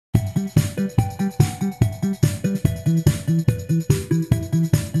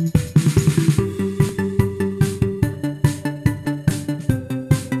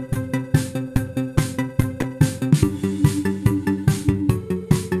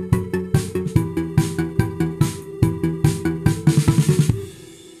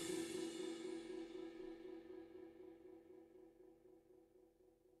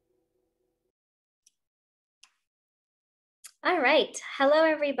All right. Hello,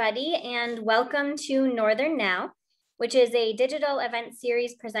 everybody, and welcome to Northern Now, which is a digital event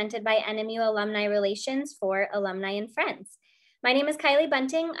series presented by NMU Alumni Relations for alumni and friends. My name is Kylie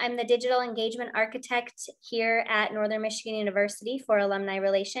Bunting. I'm the digital engagement architect here at Northern Michigan University for Alumni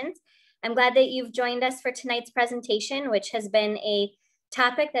Relations. I'm glad that you've joined us for tonight's presentation, which has been a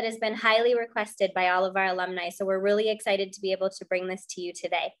topic that has been highly requested by all of our alumni. So we're really excited to be able to bring this to you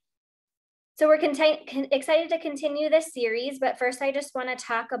today. So we're excited to continue this series, but first I just want to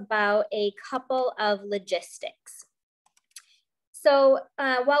talk about a couple of logistics. So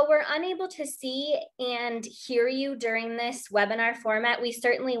while we're unable to see and hear you during this webinar format, we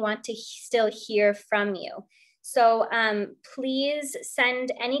certainly want to still hear from you. So please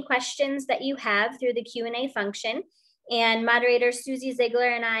send any questions that you have through the Q&A function, and moderator Susie Ziegler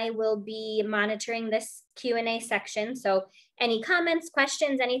and I will be monitoring this Q&A section. So any comments,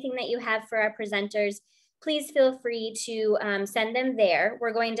 questions, anything that you have for our presenters, please feel free to send them there.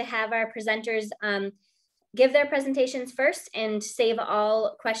 We're going to have our presenters give their presentations first and save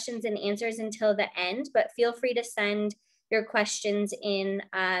all questions and answers until the end, but feel free to send your questions in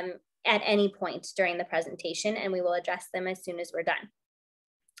at any point during the presentation, and we will address them as soon as we're done.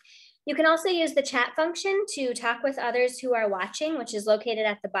 You can also use the chat function to talk with others who are watching, which is located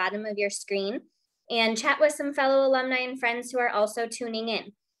at the bottom of your screen, and chat with some fellow alumni and friends who are also tuning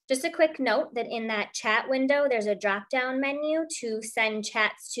in. Just a quick note that in that chat window, there's a drop-down menu to send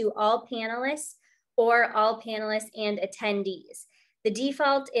chats to all panelists or all panelists and attendees. The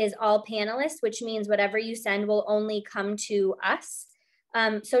default is all panelists, which means whatever you send will only come to us.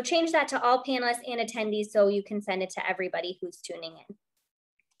 So change that to all panelists and attendees so you can send it to everybody who's tuning in.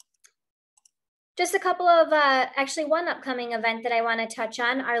 Just a couple of, actually one upcoming event that I want to touch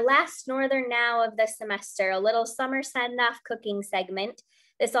on, our last Northern Now of the semester, a little summer send-off cooking segment.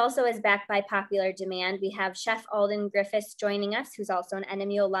 This also is backed by popular demand. We have Chef Alden Griffiths joining us, who's also an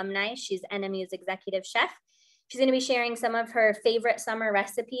NMU alumni. She's NMU's executive chef. She's going to be sharing some of her favorite summer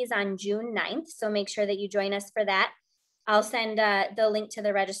recipes on June 9th, so make sure that you join us for that. I'll send the link to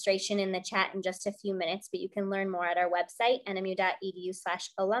the registration in the chat in just a few minutes, but you can learn more at our website,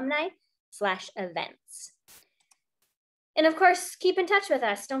 nmu.edu/alumni/events. And of course, keep in touch with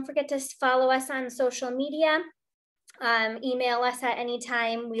us. Don't forget to follow us on social media. Email us at any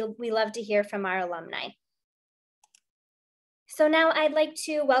time. We love to hear from our alumni. So now I'd like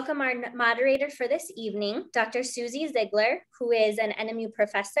to welcome our moderator for this evening, Dr. Susie Ziegler, who is an NMU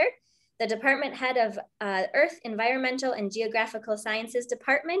professor, the department head of Earth, Environmental, and Geographical Sciences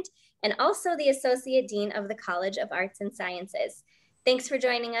Department, and also the Associate Dean of the College of Arts and Sciences. Thanks for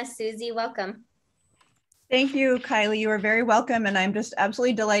joining us, Susie. Welcome. Thank you, Kylie. You are very welcome, and I'm just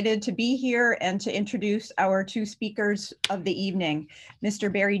absolutely delighted to be here and to introduce our two speakers of the evening,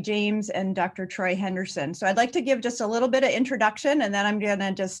 Mr. Barry James and Dr. Troy Henderson. So I'd like to give just a little bit of introduction, and then I'm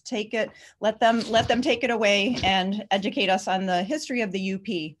gonna just take it, let them take it away and educate us on the history of the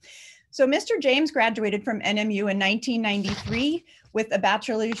UP. So Mr. James graduated from NMU in 1993 with a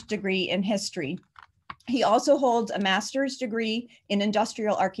bachelor's degree in history. He also holds a master's degree in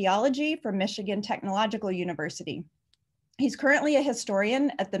industrial archaeology from Michigan Technological University. He's currently a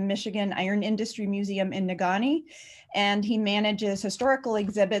historian at the Michigan Iron Industry Museum in Negaunee, and he manages historical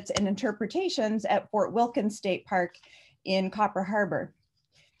exhibits and interpretations at Fort Wilkins State Park in Copper Harbor.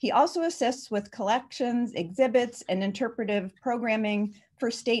 He also assists with collections, exhibits, and interpretive programming for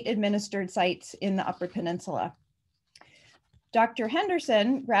state-administered sites in the Upper Peninsula. Dr.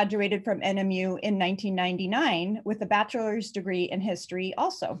 Henderson graduated from NMU in 1999 with a bachelor's degree in history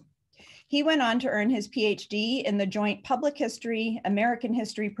also. He went on to earn his PhD in the Joint Public History, American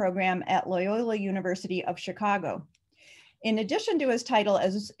History program at Loyola University of Chicago. In addition to his title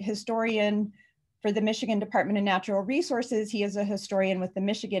as historian for the Michigan Department of Natural Resources, he is a historian with the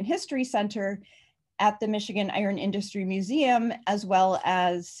Michigan History Center at the Michigan Iron Industry Museum, as well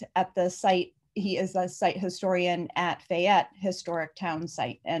as at the site. He is a site historian at Fayette Historic Town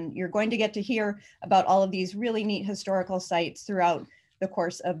Site. And you're going to get to hear about all of these really neat historical sites throughout the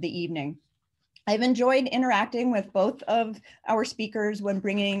course of the evening. I've enjoyed interacting with both of our speakers when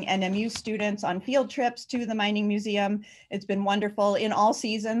bringing NMU students on field trips to the Mining Museum. It's been wonderful in all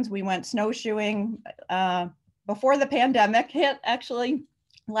seasons. We went snowshoeing before the pandemic hit, actually.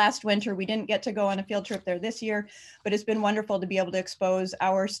 Last winter, we didn't get to go on a field trip there this year, but it's been wonderful to be able to expose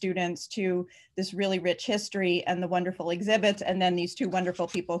our students to this really rich history and the wonderful exhibits, and then these two wonderful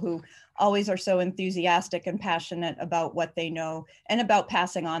people who always are so enthusiastic and passionate about what they know and about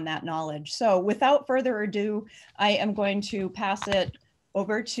passing on that knowledge. So without further ado, I am going to pass it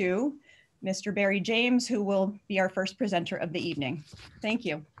over to Mr. Barry James, who will be our first presenter of the evening. Thank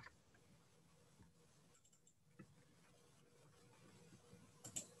you.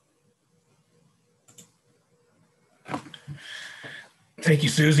 Thank you,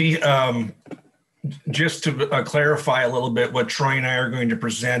 Susie. Just to clarify a little bit, what Troy and I are going to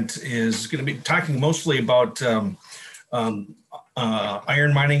present is going to be talking mostly about iron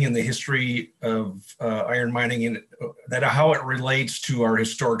mining and the history of iron mining and how it relates to our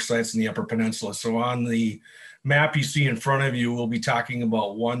historic sites in the Upper Peninsula. So on the map you see in front of you, we'll be talking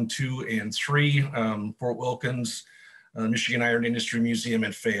about 1, 2, and 3, Fort Wilkins, Michigan Iron Industry Museum,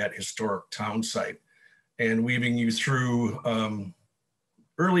 and Fayette Historic Town Site, and weaving you through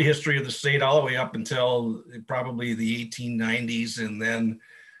early history of the state all the way up until probably the 1890s, and then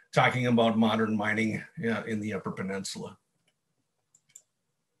talking about modern mining in the Upper Peninsula.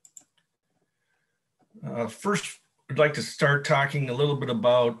 First, I'd like to start talking a little bit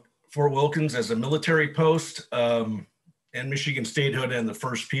about Fort Wilkins as a military post and Michigan statehood and the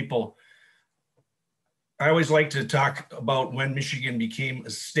first people. I always like to talk about when Michigan became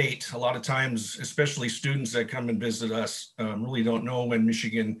a state. A lot of times, especially students that come and visit us, really don't know when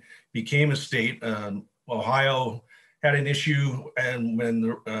Michigan became a state. Ohio had an issue, and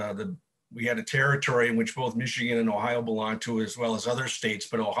when we had a territory in which both Michigan and Ohio belonged to, as well as other states,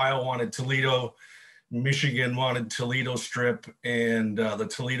 but Ohio wanted Toledo, Michigan wanted Toledo Strip, and the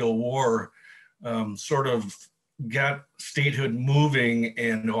Toledo War sort of got statehood moving,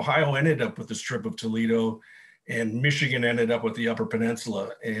 and Ohio ended up with the Strip of Toledo, and Michigan ended up with the Upper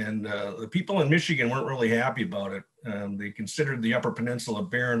Peninsula. And the people in Michigan weren't really happy about it. They considered the Upper Peninsula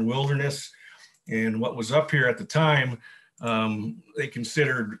barren wilderness, and what was up here at the time, they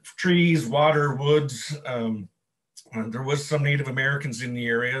considered trees, water, woods. There was some Native Americans in the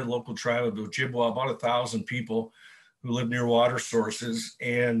area, the local tribe of Ojibwa, about 1,000 people who lived near water sources,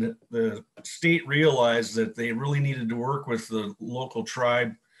 and the state realized that they really needed to work with the local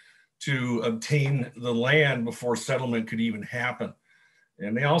tribe to obtain the land before settlement could even happen.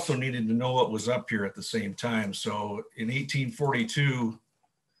 And they also needed to know what was up here at the same time. So in 1842,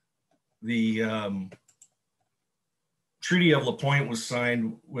 the Treaty of La Pointe was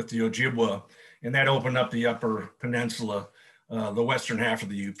signed with the Ojibwa, and that opened up the Upper Peninsula, the western half of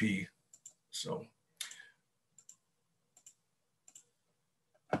the UP. So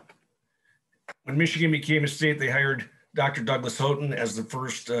when Michigan became a state, they hired Dr. Douglas Houghton as the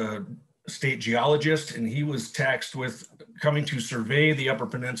first state geologist, and he was tasked with coming to survey the Upper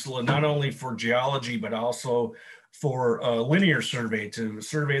Peninsula, not only for geology, but also for a linear survey, to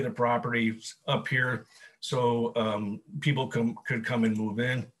survey the properties up here so people could come and move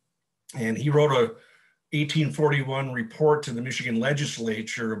in. And he wrote a 1841 report to the Michigan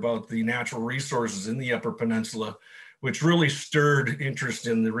legislature about the natural resources in the Upper Peninsula, which really stirred interest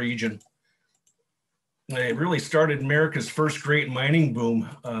in the region. It really started America's first great mining boom.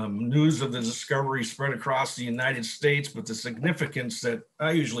 News of the discovery spread across the United States, but the significance that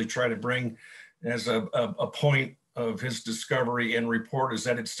I usually try to bring as a point of his discovery and report is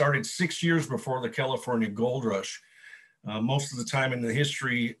that it started 6 years before the California gold rush. Most of the time in the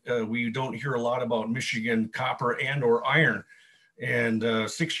history, we don't hear a lot about Michigan copper and or iron. And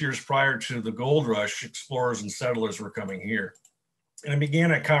 6 years prior to the gold rush, explorers and settlers were coming here. And it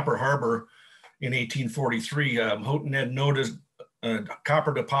began at Copper Harbor in 1843. Houghton had noticed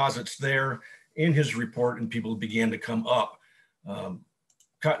copper deposits there in his report, and people began to come up.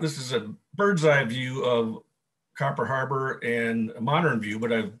 This is a bird's eye view of Copper Harbor and a modern view,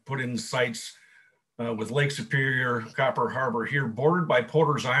 but I've put in sites with Lake Superior, Copper Harbor here, bordered by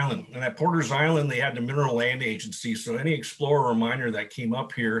Porter's Island. And at Porter's Island, they had the Mineral Land Agency. So any explorer or miner that came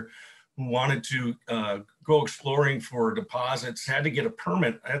up here who wanted to go exploring for deposits had to get a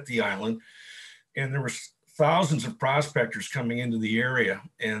permit at the island. And there were thousands of prospectors coming into the area.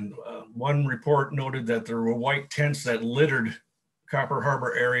 And one report noted that there were white tents that littered Copper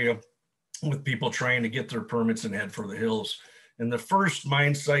Harbor area with people trying to get their permits and head for the hills. And the first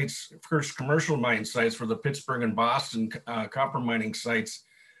mine sites, first commercial mine sites were the Pittsburgh and Boston copper mining sites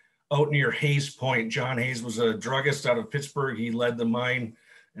out near Hayes Point. John Hayes was a druggist out of Pittsburgh. He led the mine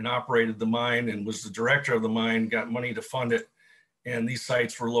and operated the mine and was the director of the mine, got money to fund it. And these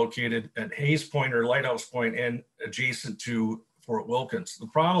sites were located at Hayes Point or Lighthouse Point and adjacent to Fort Wilkins. The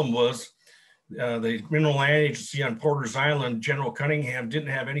problem was the Mineral Land Agency on Porter's Island, General Cunningham, didn't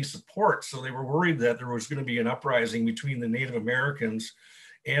have any support. So they were worried that there was going to be an uprising between the Native Americans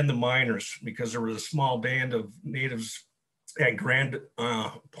and the miners, because there was a small band of natives at Grand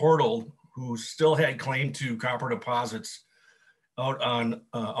Portal who still had claim to copper deposits out on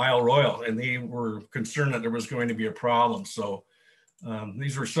Isle Royal. And they were concerned that there was going to be a problem. So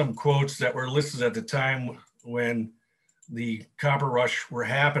these were some quotes that were listed at the time when the copper rush were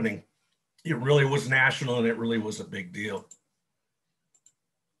happening. It really was national and it really was a big deal.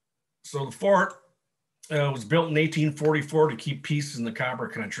 So the fort was built in 1844 to keep peace in the copper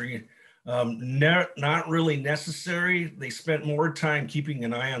country. Not really necessary. They spent more time keeping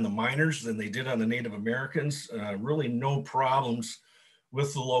an eye on the miners than they did on the Native Americans. Really no problems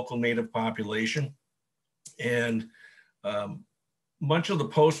with the local Native population. And much of the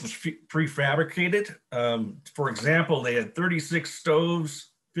post was prefabricated. For example, they had 36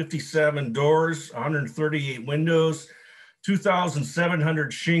 stoves, 57 doors, 138 windows,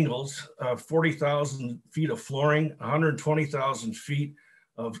 2,700 shingles, 40,000 feet of flooring, 120,000 feet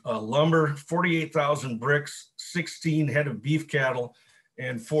of lumber, 48,000 bricks, 16 head of beef cattle,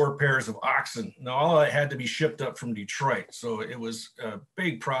 and 4 pairs of oxen. Now, all that had to be shipped up from Detroit. So it was a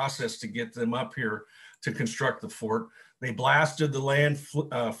big process to get them up here to construct the fort. They blasted the land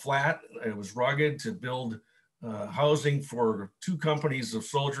flat. It was rugged to build housing for 2 companies of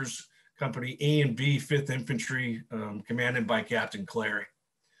soldiers, Company A and B, 5th Infantry, commanded by Captain Clary.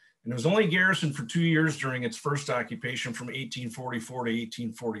 And it was only garrisoned for 2 years during its first occupation from 1844 to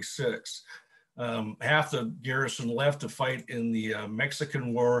 1846. Half the garrison left to fight in the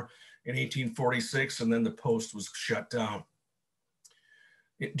Mexican War in 1846, and then the post was shut down.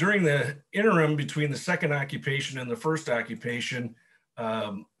 During the interim between the second occupation and the first occupation,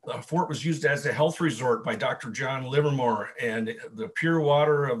 the fort was used as a health resort by Dr. John Livermore, and the pure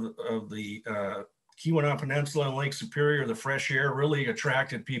water of the Keweenaw Peninsula and Lake Superior, the fresh air, really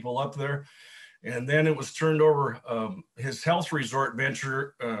attracted people up there. And then it was turned over. His health resort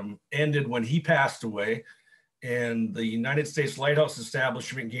venture ended when he passed away, and the United States Lighthouse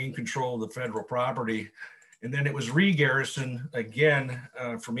Establishment gained control of the federal property. And then it was re-garrisoned again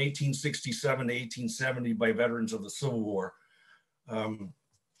from 1867 to 1870 by veterans of the Civil War.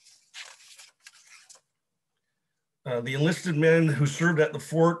 The enlisted men who served at the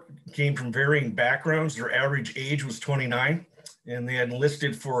fort came from varying backgrounds. Their average age was 29, and they had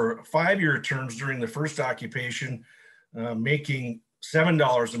enlisted for 5-year terms during the first occupation, making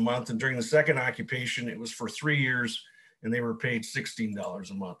 $7 a month. And during the second occupation, it was for 3 years, and they were paid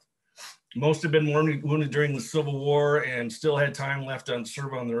 $16 a month. Most had been wounded during the Civil War and still had time left to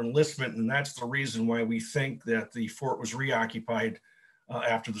serve on their enlistment. And that's the reason why we think that the fort was reoccupied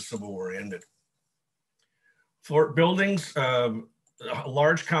after the Civil War ended. Fort buildings, a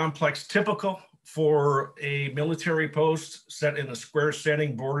large complex typical for a military post set in a square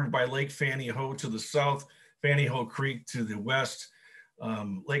setting bordered by Lake Fanny Ho to the south, Fanny Ho Creek to the west,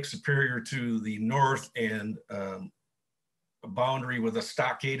 Lake Superior to the north, and a boundary with a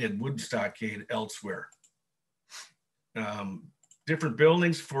stockaded wood stockade elsewhere. Different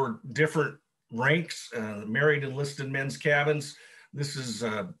buildings for different ranks, married enlisted men's cabins. This is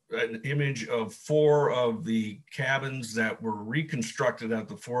an image of 4 of the cabins that were reconstructed at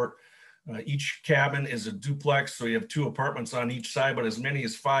the fort. Each cabin is a duplex, so you have 2 apartments on each side, but as many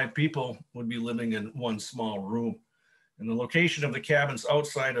as 5 people would be living in one small room. And the location of the cabins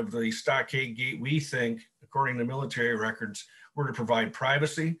outside of the stockade gate, we think, according to military records, were to provide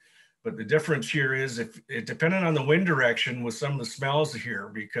privacy. But the difference here is if it depended on the wind direction with some of the smells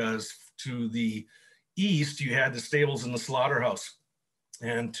here, because to the east, you had the stables and the slaughterhouse.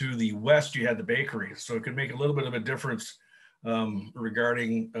 And to the west, you had the bakery. So it could make a little bit of a difference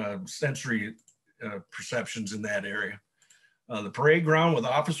regarding sensory perceptions in that area. The parade ground with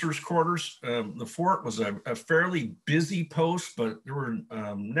officers' quarters. The fort was a fairly busy post, but there were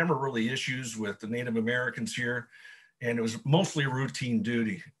never really issues with the Native Americans here. And it was mostly routine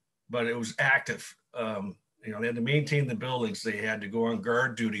duty, but it was active. They had to maintain the buildings. They had to go on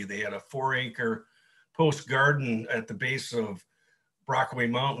guard duty. They had a 4-acre post garden at the base of Brockway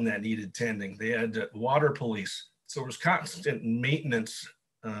Mountain that needed tending. They had water police. So there was constant maintenance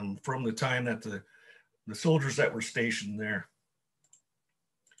from the time that the soldiers that were stationed there.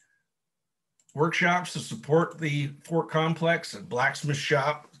 Workshops to support the fort complex, a blacksmith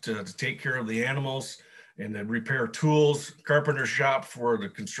shop to take care of the animals and then repair tools, carpenter shop for the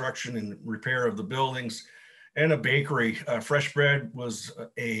construction and repair of the buildings, and a bakery. Fresh bread was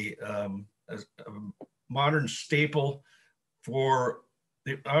a modern staple for,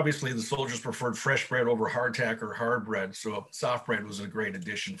 obviously the soldiers preferred fresh bread over hardtack or hard bread, so soft bread was a great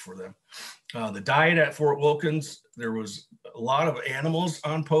addition for them. The diet at Fort Wilkins, there was a lot of animals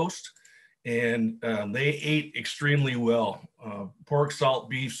on post, and they ate extremely well. Pork, salt,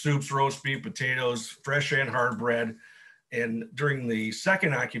 beef, soups, roast beef, potatoes, fresh and hard bread. And during the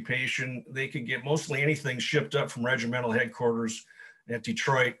second occupation, they could get mostly anything shipped up from regimental headquarters at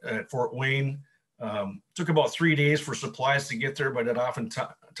Detroit at Fort Wayne. Took about 3 days for supplies to get there, but it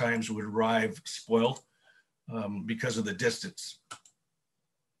oftentimes would arrive spoiled because of the distance.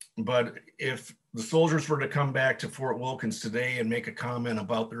 But if the soldiers were to come back to Fort Wilkins today and make a comment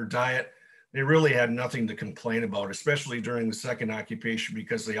about their diet, they really had nothing to complain about, especially during the second occupation,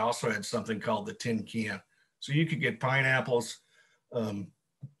 because they also had something called the tin can. So you could get pineapples,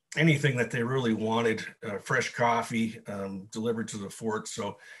 anything that they really wanted, fresh coffee delivered to the fort.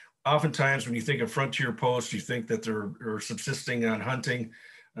 So oftentimes when you think of frontier posts, you think that they're subsisting on hunting.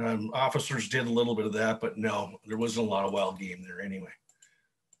 Officers did a little bit of that, but no, there wasn't a lot of wild game there anyway.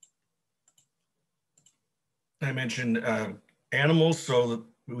 I mentioned animals, so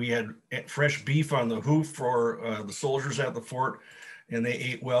we had fresh beef on the hoof for the soldiers at the fort, and they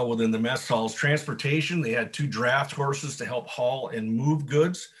ate well within the mess halls. Transportation, they had 2 draft horses to help haul and move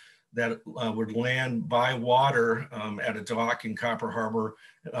goods that would land by water at a dock in Copper Harbor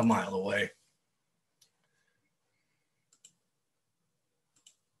a mile away.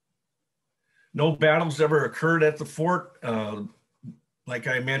 No battles ever occurred at the fort. Like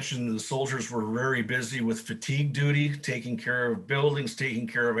I mentioned, the soldiers were very busy with fatigue duty, taking care of buildings, taking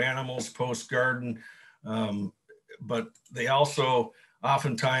care of animals, post garden, but they also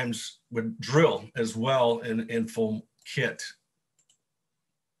oftentimes would drill as well in full kit.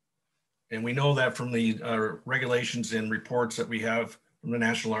 And we know that from the regulations and reports that we have from the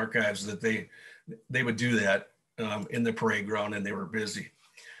National Archives that they would do that in the parade ground, and they were busy.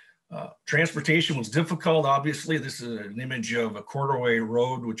 Transportation was difficult. Obviously, this is an image of a corduroy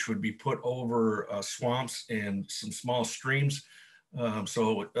road, which would be put over swamps and some small streams.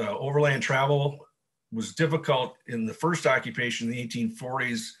 So overland travel was difficult in the first occupation in the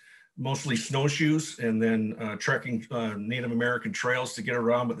 1840s, mostly snowshoes, and then trekking Native American trails to get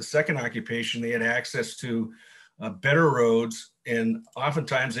around. But the second occupation, they had access to better roads, and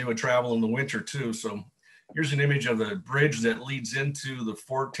oftentimes they would travel in the winter too. So here's an image of the bridge that leads into the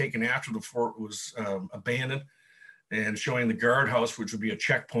fort, taken after the fort was abandoned, and showing the guardhouse, which would be a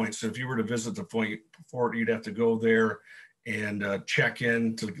checkpoint. So if you were to visit the fort, you'd have to go there and check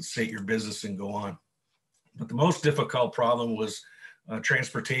in to state your business and go on. But the most difficult problem was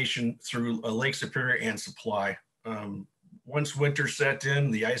transportation through Lake Superior and Supply. Once winter set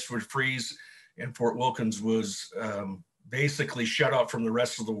in, the ice would freeze, and Fort Wilkins was basically shut out from the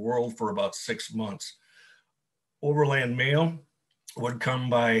rest of the world for about 6 months. Overland mail would come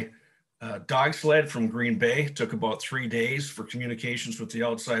by dog sled from Green Bay. It took about 3 days for communications with the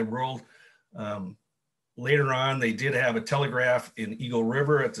outside world. Later on, they did have a telegraph in Eagle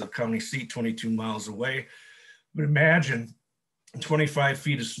River at the county seat, 22 miles away. But imagine 25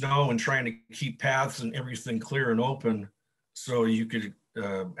 feet of snow and trying to keep paths and everything clear and open so you could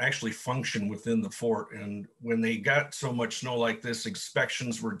actually function within the fort. And when they got so much snow like this,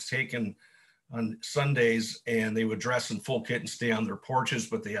 inspections were taken on Sundays, and they would dress in full kit and stay on their porches,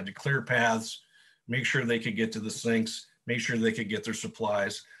 but they had to clear paths, make sure they could get to the sinks, make sure they could get their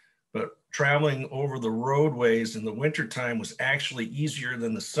supplies. But traveling over the roadways in the wintertime was actually easier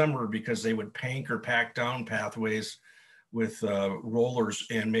than the summer, because they would pank or pack down pathways with rollers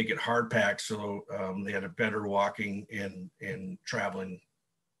and make it hard packed. So they had a better walking and traveling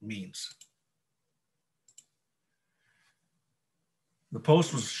means. The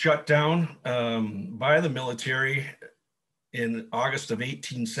post was shut down by the military in August of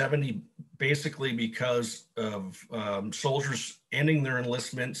 1870, basically because of soldiers ending their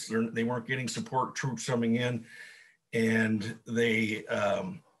enlistments. They weren't getting support troops coming in, and it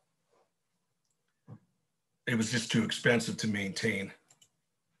was just too expensive to maintain.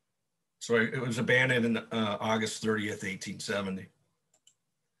 So it was abandoned in August 30th, 1870.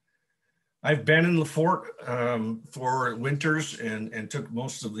 I've been in the fort for winters and took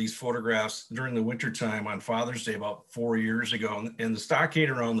most of these photographs during the wintertime on Father's Day about 4 years ago. And the stockade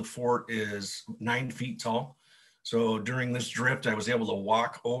around the fort is 9 feet tall. So during this drift, I was able to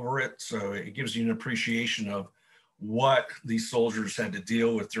walk over it. So it gives you an appreciation of what these soldiers had to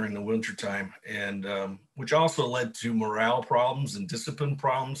deal with during the wintertime, and which also led to morale problems and discipline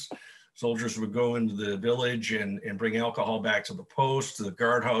problems. Soldiers would go into the village and bring alcohol back to the post. The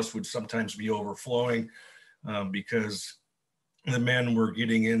guardhouse would sometimes be overflowing because the men were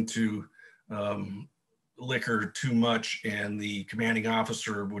getting into liquor too much, and the commanding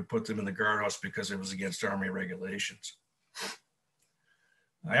officer would put them in the guardhouse because it was against Army regulations.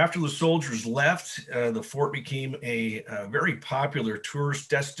 After the soldiers left, the fort became a very popular tourist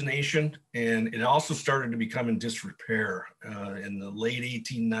destination, and it also started to become in disrepair in the late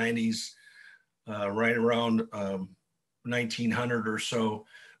 1890s, right around 1900 or so.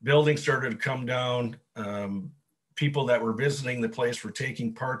 Buildings started to come down. People that were visiting the place were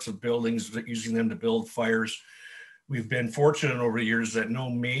taking parts of buildings, using them to build fires. We've been fortunate over the years that no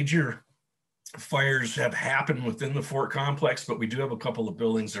major fires have happened within the fort complex, but we do have a couple of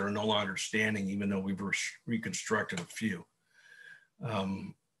buildings that are no longer standing, even though we've reconstructed a few.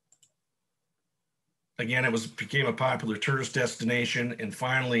 again, it became a popular tourist destination, and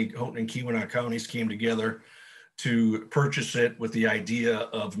finally Houghton and Keweenaw counties came together to purchase it with the idea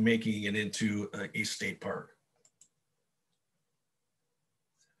of making it into a state park.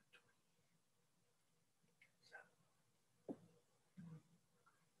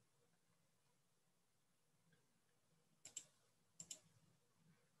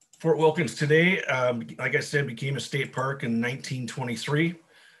 Fort Wilkins today, like I said, became a state park in 1923.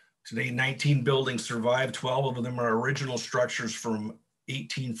 Today, 19 buildings survive. 12 of them are original structures from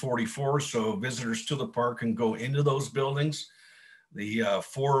 1844, so visitors to the park can go into those buildings. The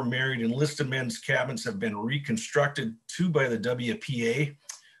 4 married enlisted men's cabins have been reconstructed, 2 by the WPA,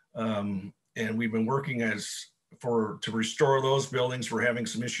 and we've been working to restore those buildings. We're having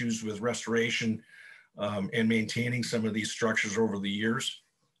some issues with restoration and maintaining some of these structures over the years.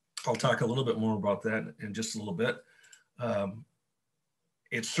 I'll talk a little bit more about that in just a little bit.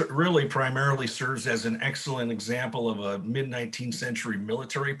 It really primarily serves as an excellent example of a mid-19th century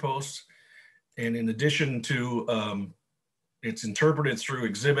military post. And in addition to, it's interpreted through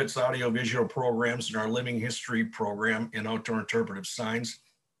exhibits, audio-visual programs, and our living history program and outdoor interpretive signs.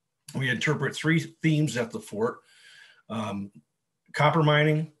 We interpret 3 themes at the fort: copper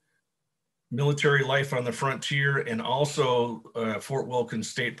mining, military life on the frontier, and also Fort Wilkins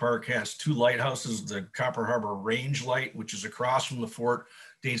State Park has 2 lighthouses, the Copper Harbor Range Light, which is across from the fort,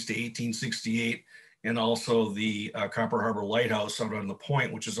 dates to 1868, and also the Copper Harbor Lighthouse out on the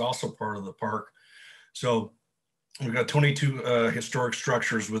point, which is also part of the park. So we've got 22 historic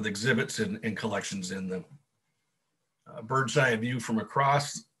structures with exhibits and collections in them. Bird's eye view from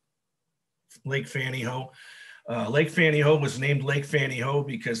across Lake Fannie Ho. Lake Fannie Ho was named Lake Fannie Ho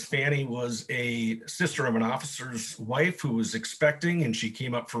because Fannie was a sister of an officer's wife who was expecting, and she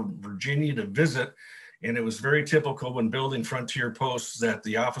came up from Virginia to visit. And it was very typical when building frontier posts that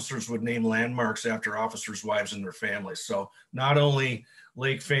the officers would name landmarks after officers' wives and their families. So not only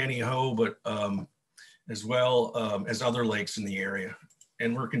Lake Fannie Ho, but as well as other lakes in the area.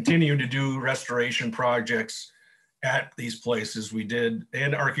 And we're continuing to do restoration projects at these places. We did,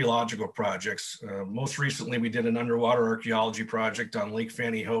 and archaeological projects. Most recently, we did an underwater archaeology project on Lake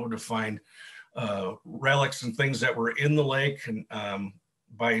Fannie Ho to find relics and things that were in the lake, and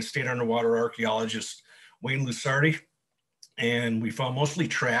by state underwater archaeologist Wayne Lusardi. And we found mostly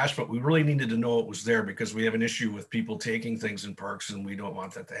trash, but we really needed to know it was there because we have an issue with people taking things in parks, and we don't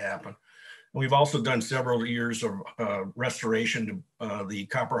want that to happen. And we've also done several years of restoration to the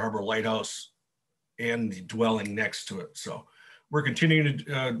Copper Harbor Lighthouse and the dwelling next to it. So we're continuing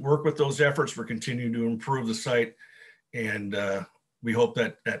to work with those efforts. We're continuing to improve the site. And we hope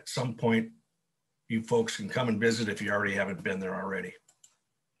that at some point you folks can come and visit if you already haven't been there already.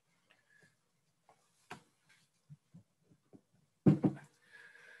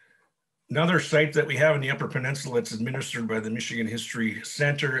 Another site that we have in the Upper Peninsula that's administered by the Michigan History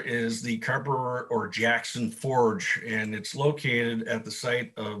Center is the Carper or Jackson Forge, and it's located at the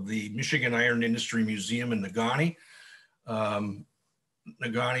site of the Michigan Iron Industry Museum in Negaunee.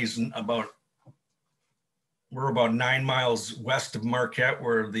 Negaunee's we're about 9 miles west of Marquette,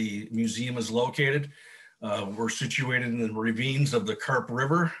 where the museum is located. We're situated in the ravines of the Carp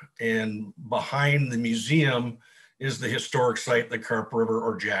River, and behind the museum is the historic site, the Carp River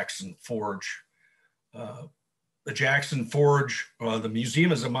or Jackson Forge. The Jackson Forge, the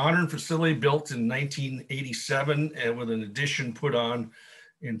museum is a modern facility built in 1987 and with an addition put on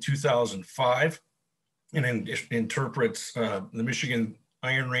in 2005, and interprets the Michigan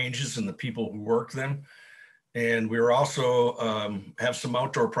iron ranges and the people who work them. And we're also have some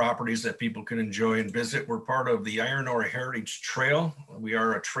outdoor properties that people can enjoy and visit. We're part of the Iron Ore Heritage Trail. We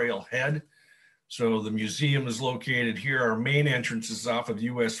are a trailhead. So the museum is located here. Our main entrance is off of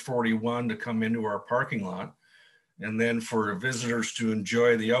US 41 to come into our parking lot. And then for visitors to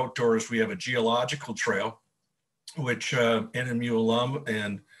enjoy the outdoors, we have a geological trail, which NMU alum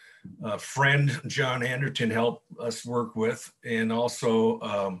and friend John Anderton helped us work with. And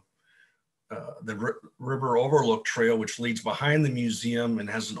also the River Overlook Trail, which leads behind the museum and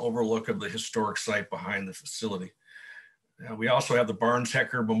has an overlook of the historic site behind the facility. We also have the Barnes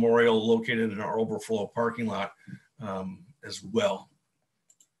Hecker Memorial located in our overflow parking lot as well.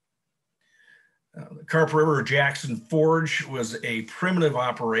 The Carp River Jackson Forge was a primitive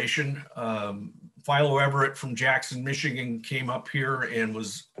operation. Philo Everett from Jackson, Michigan came up here and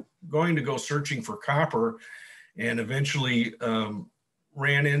was going to go searching for copper, and eventually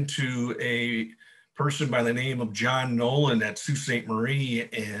ran into a person by the name of John Nolan at Sault Ste. Marie,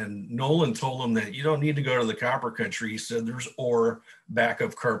 and Nolan told him that you don't need to go to the copper country. He said there's ore back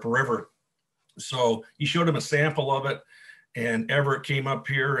of Carp River. So he showed him a sample of it, and Everett came up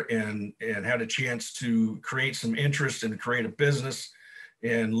here and had a chance to create some interest and create a business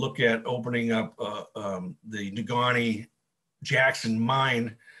and look at opening up the Negaunee Jackson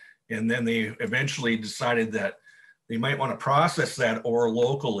mine. And then they eventually decided that they might want to process that ore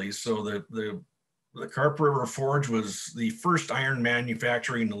locally. So the Carp River Forge was the first iron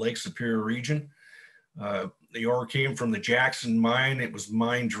manufacturing in the Lake Superior region. The ore came from the Jackson mine. It was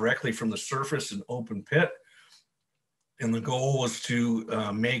mined directly from the surface in open pit. And the goal was to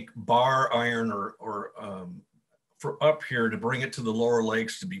make bar iron or for up here to bring it to the lower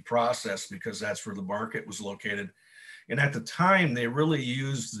lakes to be processed, because that's where the market was located. And at the time, they really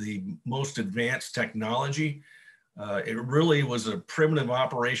used the most advanced technology. It really was a primitive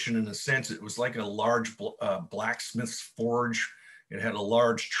operation in a sense. It was like a large blacksmith's forge. It had a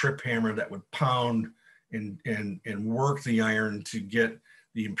large trip hammer that would pound and work the iron to get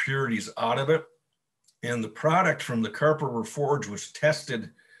the impurities out of it. And the product from the Carp River Forge was tested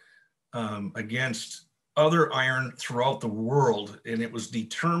against other iron throughout the world. And it was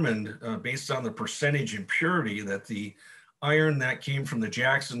determined based on the percentage impurity that the iron that came from the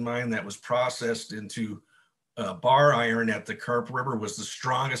Jackson mine that was processed into bar iron at the Carp River was the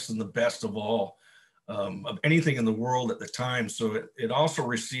strongest and the best of all of anything in the world at the time. So it also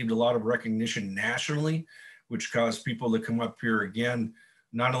received a lot of recognition nationally, which caused people to come up here again,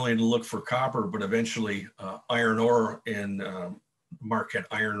 not only to look for copper, but eventually iron ore in Marquette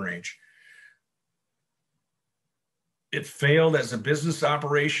Iron Range. It failed as a business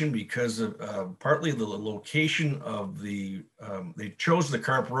operation because of partly the location of the, they chose the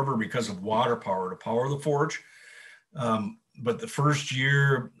Carp River because of water power to power the forge. But the first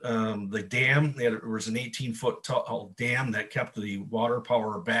year, the dam, there was an 18-foot tall dam that kept the water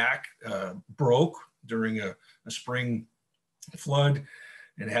power back, broke during a spring flood.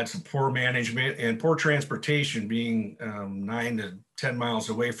 It had some poor management and poor transportation, being 9 to 10 miles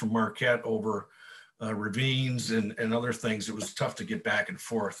away from Marquette over ravines and other things. It was tough to get back and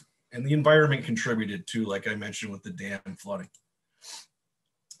forth. And the environment contributed too, like I mentioned with the dam flooding.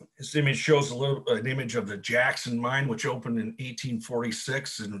 This image shows an image of the Jackson mine, which opened in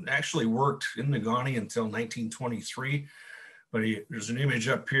 1846 and actually worked in Negaunee until 1923. But there's an image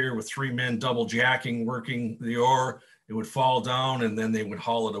up here with 3 men double jacking, working the ore. It would fall down and then they would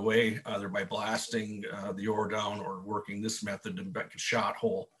haul it away either by blasting the ore down or working this method to make a shot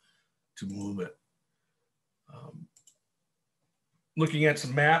hole to move it. Looking at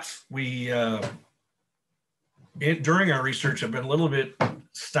some maps, we during our research, I've been a little bit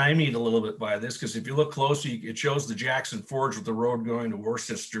stymied a little bit by this, because if you look closely, it shows the Jackson Forge with the road going to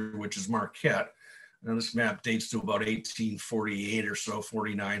Worcester, which is Marquette. Now this map dates to about 1848 or so,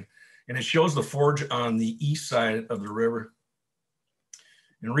 49. And it shows the forge on the east side of the river.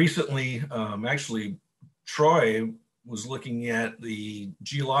 And recently, actually, Troy was looking at the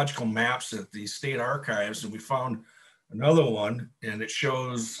geological maps at the state archives, and we found another one, and it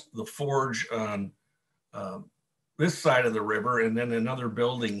shows the forge on this side of the river, and then another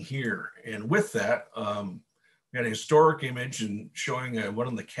building here. And with that, we had a historic image and showing one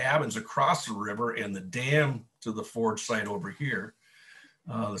of the cabins across the river and the dam to the forge site over here.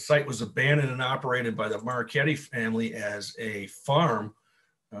 The site was abandoned and operated by the Marchetti family as a farm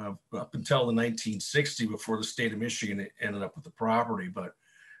up until the 1960s, before the state of Michigan ended up with the property. But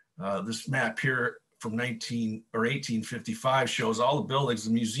this map here from 1855 shows all the buildings.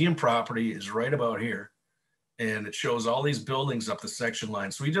 The museum property is right about here, and it shows all these buildings up the section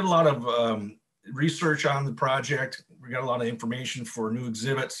line. So we did a lot of research on the project. We got a lot of information for new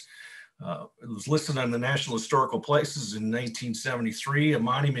exhibits. It was listed on the National Historical Places in 1973. A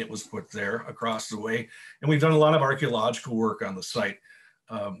monument was put there across the way, and we've done a lot of archaeological work on the site.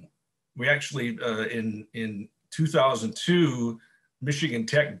 We actually, in 2002, Michigan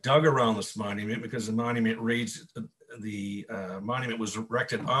Tech dug around this monument because the monument monument was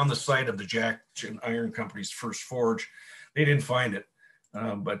erected on the site of the Jackson Iron Company's first forge. They didn't find it,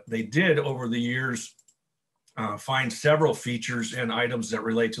 but they did over the years find several features and items that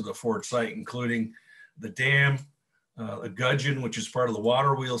relate to the forge site, including the dam, a gudgeon, which is part of the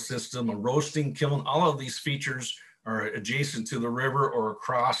water wheel system, a roasting kiln. All of these features are adjacent to the river or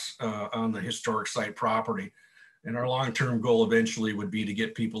across on the historic site property. And our long-term goal eventually would be to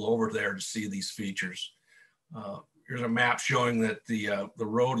get people over there to see these features. Here's a map showing that the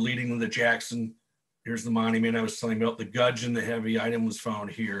road leading to the Jackson, here's the monument I was telling you about. The gudgeon, the heavy item, was found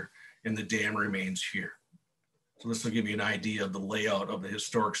here, and the dam remains here. So this will give you an idea of the layout of the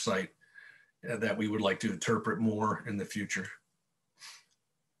historic site that we would like to interpret more in the future.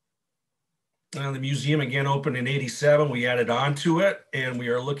 The museum again opened in '87. We added on to it, and we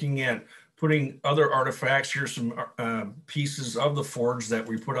are looking at putting other artifacts. Here's some pieces of the forge that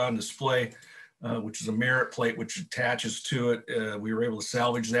we put on display, which is a merit plate which attaches to it. We were able to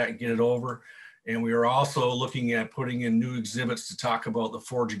salvage that and get it over. And we are also looking at putting in new exhibits to talk about the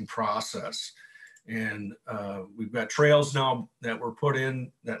forging process. And we've got trails now that were put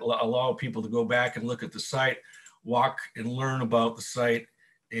in that allow people to go back and look at the site, walk and learn about the site,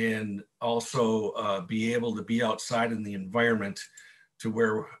 and also be able to be outside in the environment to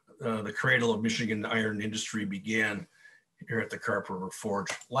where the cradle of Michigan iron industry began here at the Carp River Forge.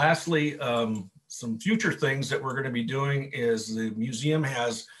 Lastly, some future things that we're going to be doing is the museum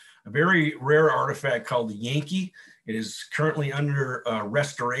has a very rare artifact called the Yankee. It is currently under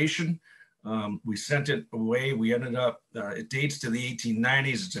restoration. We sent it away. We ended up, it dates to the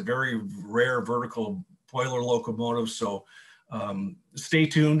 1890s. It's a very rare vertical boiler locomotive. So stay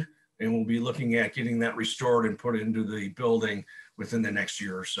tuned, and we'll be looking at getting that restored and put into the building within the next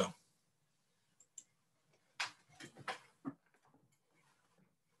year or so.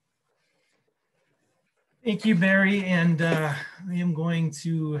 Thank you, Barry. And I am going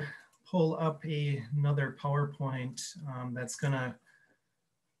to pull up another PowerPoint that's going to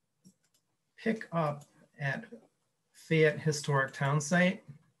pick up at Fayette Historic Town Site.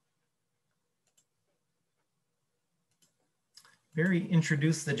 Barry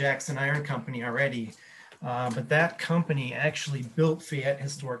introduced the Jackson Iron Company already, but that company actually built Fayette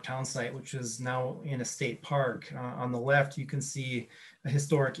Historic Town Site, which is now in a state park. On the left, you can see a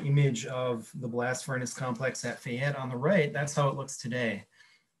historic image of the blast furnace complex at Fayette. On the right, that's how it looks today.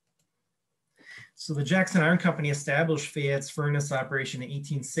 So the Jackson Iron Company established Fayette's furnace operation in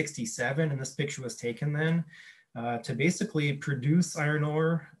 1867, and this picture was taken then to basically produce iron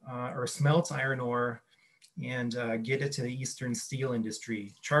ore or smelt iron ore and get it to the Eastern steel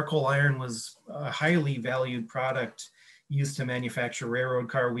industry. Charcoal iron was a highly valued product used to manufacture railroad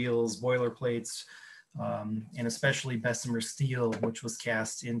car wheels, boiler plates, and especially Bessemer steel, which was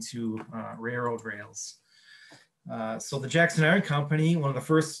cast into railroad rails. So the Jackson Iron Company, one of the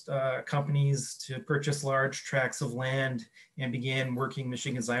first companies to purchase large tracts of land and began working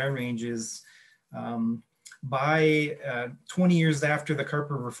Michigan's iron ranges. By 20 years after the Carp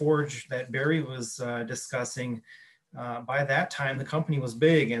River Forge that Barry was discussing, by that time the company was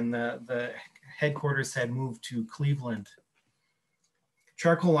big and the headquarters had moved to Cleveland.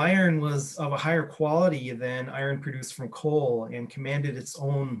 Charcoal iron was of a higher quality than iron produced from coal and commanded its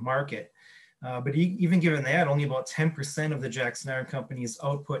own market. But even given that, only about 10% of the Jackson Iron Company's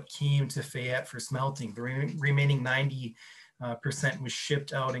output came to Fayette for smelting. The remaining 90% was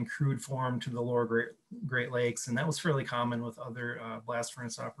shipped out in crude form to the lower Great Lakes, and that was fairly common with other blast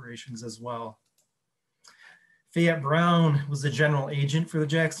furnace operations as well. Fayette Brown was the general agent for the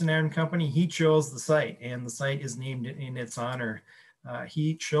Jackson Iron Company. He chose the site, and the site is named in its honor.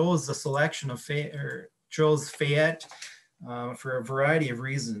 He chose the selection of chose Fayette for a variety of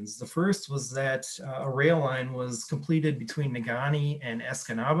reasons. The first was that a rail line was completed between Negaunee and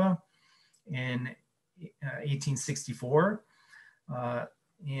Escanaba in 1864.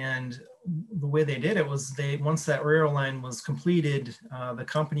 And the way they did it was once that rail line was completed, the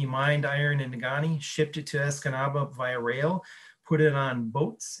company mined iron in Negaunee, shipped it to Escanaba via rail, put it on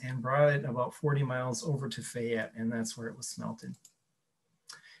boats, and brought it about 40 miles over to Fayette, and that's where it was smelted.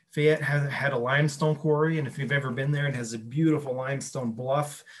 Fayette had a limestone quarry, and if you've ever been there, it has a beautiful limestone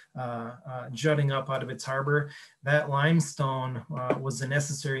bluff jutting up out of its harbor. That limestone was a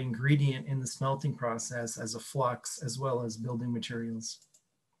necessary ingredient in the smelting process as a flux, as well as building materials.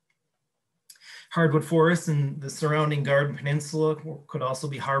 Hardwood forests in the surrounding Garden Peninsula could also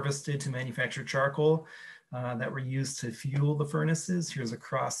be harvested to manufacture charcoal that were used to fuel the furnaces. Here's a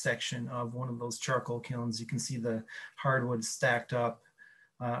cross section of one of those charcoal kilns. You can see the hardwood stacked up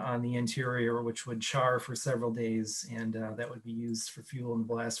on the interior, which would char for several days, and that would be used for fuel in the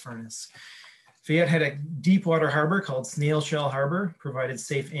blast furnace. Fayette had a deep water harbor called Snail Shell Harbor, provided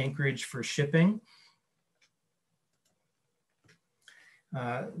safe anchorage for shipping.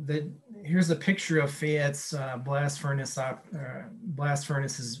 Here's a picture of Fayette's blast furnaces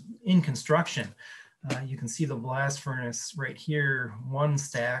in construction. You can see the blast furnace right here, one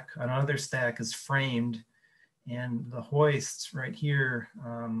stack, another stack is framed, and the hoists right here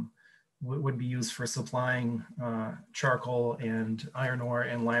would be used for supplying charcoal and iron ore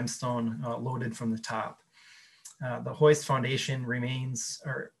and limestone loaded from the top. The hoist foundation remains,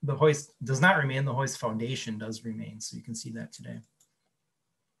 or the hoist does not remain, the hoist foundation does remain, so you can see that today.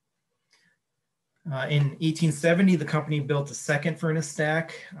 In 1870, the company built a second furnace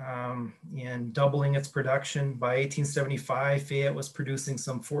stack and doubling its production. By 1875, Fayette was producing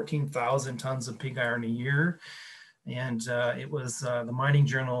some 14,000 tons of pig iron a year. And it was the Mining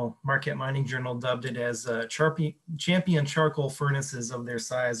Journal, Marquette Mining Journal dubbed it as champion charcoal furnaces of their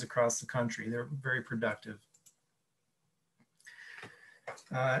size across the country. They're very productive.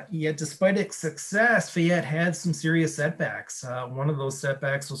 Yet despite its success, Fayette had some serious setbacks. One of those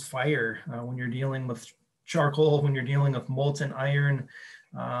setbacks was fire. When you're dealing with charcoal, when you're dealing with molten iron,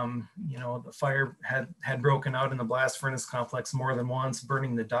 you know, the fire had broken out in the blast furnace complex more than once,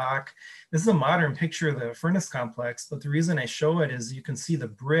 burning the dock. This is a modern picture of the furnace complex, but the reason I show it is you can see the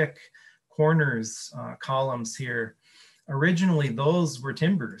brick corners, columns here. Originally, those were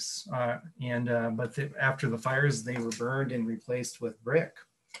timbers, but after the fires, they were burned and replaced with brick.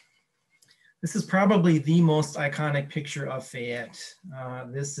 This is probably the most iconic picture of Fayette.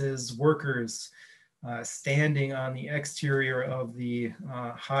 This is workers standing on the exterior of the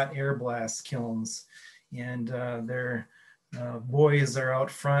hot air blast kilns, and their boys are out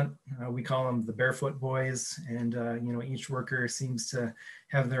front. We call them the barefoot boys, and you know, each worker seems to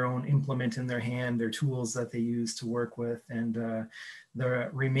have their own implement in their hand, their tools that they use to work with, and the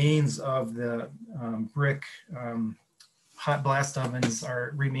remains of the brick hot blast ovens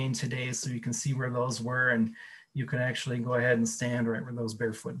remain today, so you can see where those were, and you can actually go ahead and stand right where those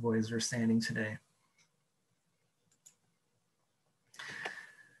barefoot boys are standing today.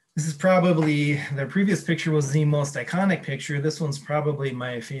 This is probably, the previous picture was the most iconic picture. This one's probably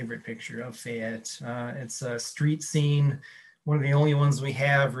my favorite picture of Fayette. It's a street scene, one of the only ones we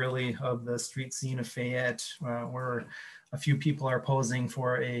have really of the street scene of Fayette, where a few people are posing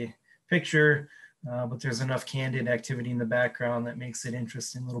for a picture, but there's enough candid activity in the background that makes it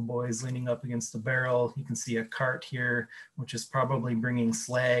interesting. Little boys leaning up against the barrel. You can see a cart here, which is probably bringing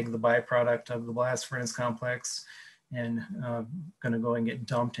slag, the byproduct of the blast furnace complex, and gonna go and get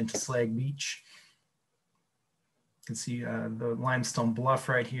dumped into Slag Beach. You can see the limestone bluff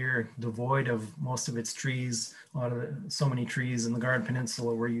right here, devoid of most of its trees. So many trees in the Garden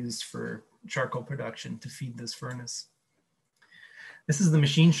Peninsula were used for charcoal production to feed this furnace. This is the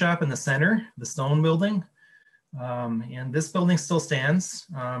machine shop in the center, the stone building. And this building still stands.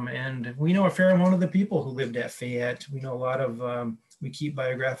 And we know a fair amount of the people who lived at Fayette. We know a lot of, we keep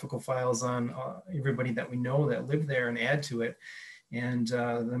biographical files on everybody that we know that lived there and add to it. And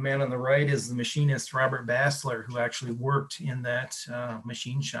the man on the right is the machinist, Robert Bassler, who actually worked in that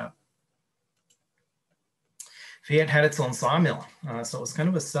machine shop. Fayette had its own sawmill. So it was kind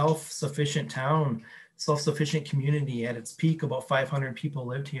of a self-sufficient town, self-sufficient community. At its peak, about 500 people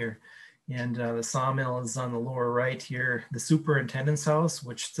lived here. And the sawmill is on the lower right here. The superintendent's house,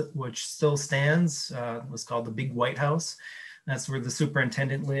 which still stands, was called the Big White House. That's where the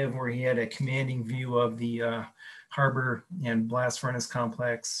superintendent lived, where he had a commanding view of the harbor and blast furnace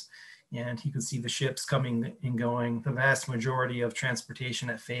complex. And he could see the ships coming and going. The vast majority of transportation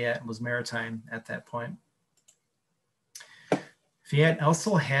at Fayette was maritime at that point. Fayette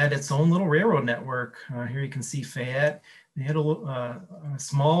also had its own little railroad network. Here you can see Fayette. They had a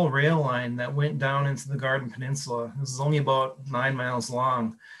small rail line that went down into the Garden Peninsula. This is only about 9 miles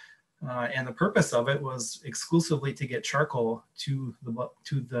long. And the purpose of it was exclusively to get charcoal to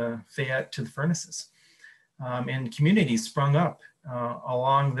the Fayette, to the furnaces. And communities sprung up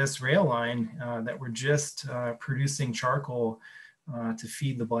along this rail line that were just producing charcoal to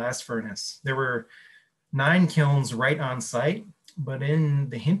feed the blast furnace. There were 9 kilns right on site, but in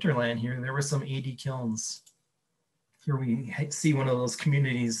the hinterland here, there were some 80 kilns. Here we see one of those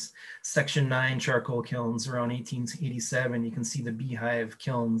communities, Section 9 charcoal kilns around 1887. You can see the beehive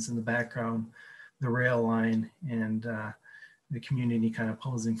kilns in the background, the rail line, and the community kind of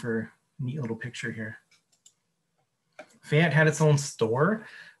posing for a neat little picture here. Fayette had its own store.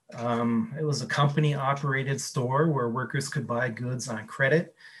 It was a company operated store where workers could buy goods on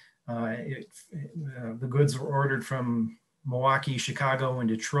credit. The goods were ordered from Milwaukee, Chicago, and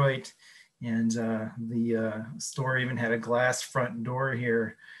Detroit. And the store even had a glass front door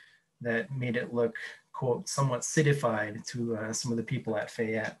here that made it look, quote, somewhat citified to some of the people at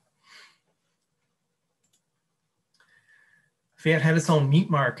Fayette. Fayette had its own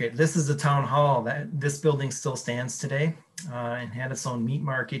meat market. This is the town hall. This building still stands today and had its own meat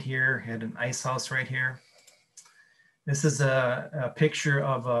market here, had an ice house right here. This is a picture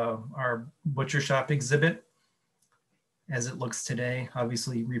of our butcher shop exhibit as it looks today.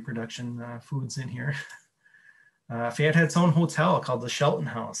 Obviously reproduction foods in here. Fayette had its own hotel called the Shelton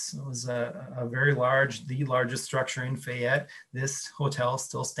House. It was a very large, the largest structure in Fayette. This hotel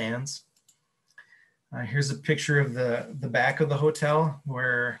still stands. Here's a picture of the back of the hotel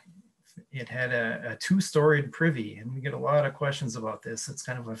where it had a 2-storied privy, and we get a lot of questions about this. It's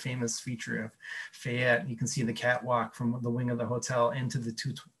kind of a famous feature of Fayette. You can see the catwalk from the wing of the hotel into the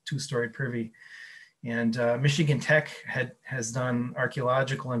two-storied privy. And Michigan Tech has done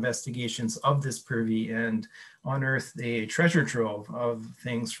archaeological investigations of this privy and unearthed a treasure trove of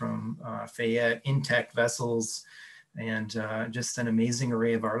things from Fayette, intact vessels, and just an amazing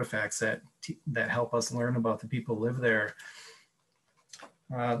array of artifacts that help us learn about the people who live there.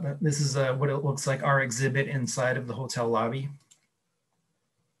 This is what it looks like, our exhibit inside of the hotel lobby.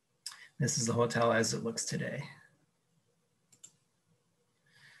 This is the hotel as it looks today.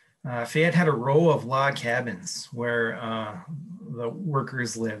 Fayette had a row of log cabins where the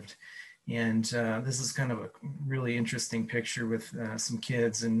workers lived. And this is kind of a really interesting picture with some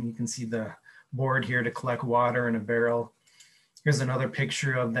kids, and you can see the board here to collect water in a barrel. Here's another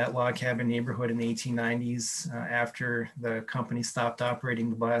picture of that log cabin neighborhood in the 1890s after the company stopped operating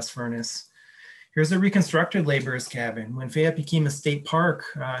the blast furnace. Here's a reconstructed laborer's cabin. When Fayette became a state park,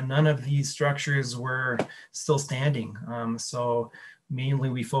 none of these structures were still standing. So mainly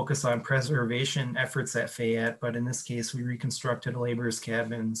we focus on preservation efforts at Fayette, but in this case, we reconstructed a laborer's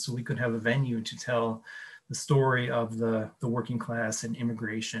cabin so we could have a venue to tell the story of the working class and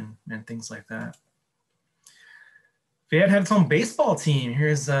immigration and things like that. Fayette had its own baseball team.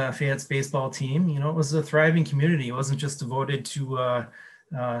 Here's Fayette's baseball team. You know, it was a thriving community. It wasn't just devoted to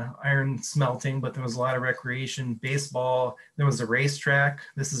iron smelting, but there was a lot of recreation, baseball. There was a racetrack.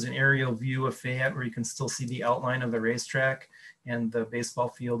 This is an aerial view of Fayette where you can still see the outline of the racetrack, and the baseball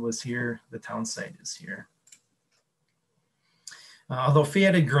field was here. The town site is here. Although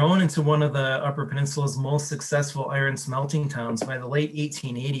Fayette had grown into one of the Upper Peninsula's most successful iron smelting towns, by the late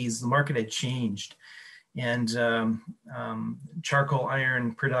 1880s, the market had changed. And charcoal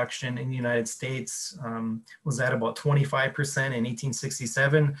iron production in the United States was at about 25% in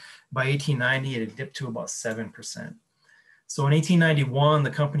 1867. By 1890, it had dipped to about 7%. So in 1891, the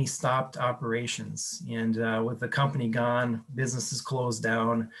company stopped operations. And with the company gone, businesses closed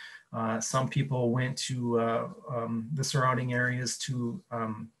down. Some people went to the surrounding areas to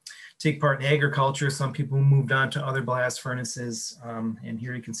take part in agriculture. Some people moved on to other blast furnaces. And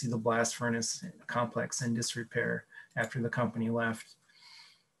here you can see the blast furnace complex in disrepair after the company left.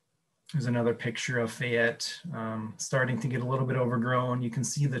 There's another picture of Fayette starting to get a little bit overgrown. You can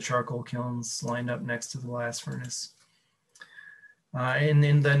see the charcoal kilns lined up next to the blast furnace. And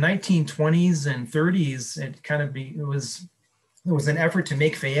in the 1920s and 30s, it was an effort to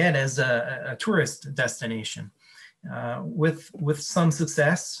make Fayette as a tourist destination. With some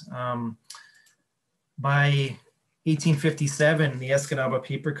success. By 1857, the Escanaba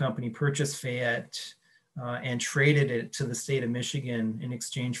Paper Company purchased Fayette and traded it to the state of Michigan in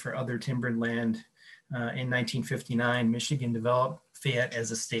exchange for other timbered land. In 1959, Michigan developed Fayette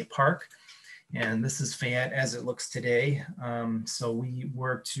as a state park, and this is Fayette as it looks today. So we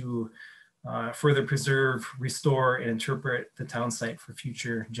work to further preserve, restore, and interpret the town site for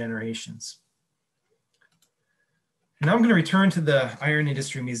future generations. Now I'm going to return to the Iron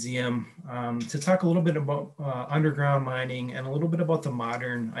Industry Museum to talk a little bit about underground mining and a little bit about the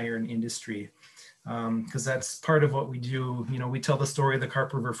modern iron industry, because that's part of what we do. You know, we tell the story of the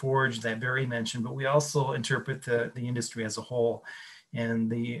Carp River Forge that Barry mentioned, but we also interpret the industry as a whole. And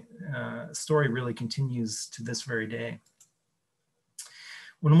the story really continues to this very day.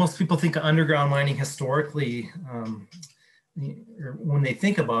 When most people think of underground mining historically, or when they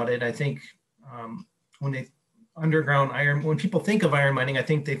think about it, I think when people think of iron mining, I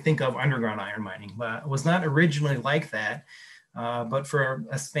think they think of underground iron mining, but it was not originally like that. But for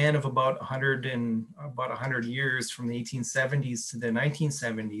a span of about 100 years, from the 1870s to the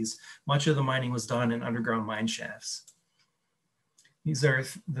 1970s, much of the mining was done in underground mine shafts. These are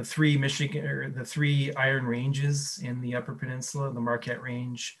the three iron ranges in the Upper Peninsula: the Marquette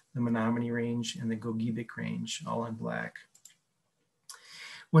Range, the Menominee Range, and the Gogebic Range, all in black.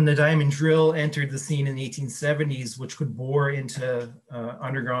 When the diamond drill entered the scene in the 1870s, which could bore into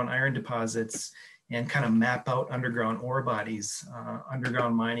underground iron deposits and kind of map out underground ore bodies,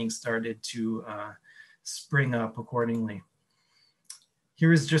 underground mining started to spring up accordingly.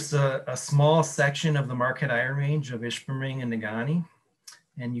 Here is just a small section of the Marquette Iron Range of Ishpeming and Negaunee.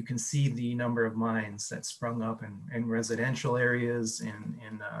 And you can see the number of mines that sprung up in residential areas,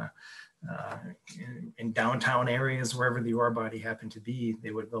 in downtown areas, wherever the ore body happened to be,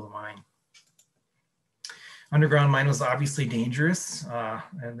 they would build a mine. Underground mine was obviously dangerous.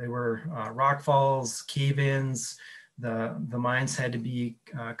 And they were rock falls, cave-ins. The mines had to be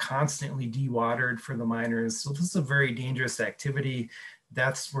constantly dewatered for the miners. So this is a very dangerous activity.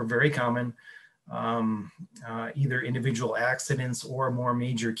 Deaths were very common, either individual accidents or more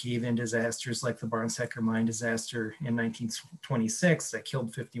major cave-in disasters like the Barnsecker mine disaster in 1926 that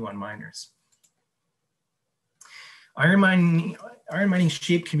killed 51 miners. Iron mining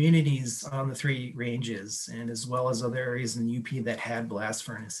shaped communities on the three ranges, and as well as other areas in the UP that had blast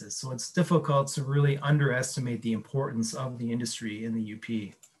furnaces. So it's difficult to really underestimate the importance of the industry in the UP.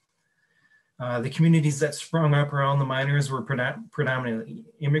 The communities that sprung up around the miners were predominantly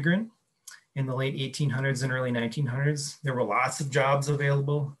immigrant. In the late 1800s and early 1900s, there were lots of jobs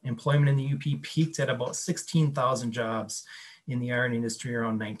available. Employment in the UP peaked at about 16,000 jobs in the iron industry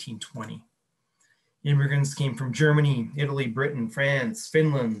around 1920. Immigrants came from Germany, Italy, Britain, France,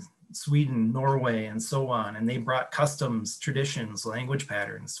 Finland, Sweden, Norway, and so on. And they brought customs, traditions, language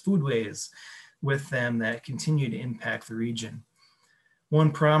patterns, foodways with them that continue to impact the region.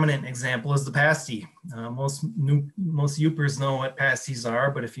 One prominent example is the pasty. Most Yoopers know what pasties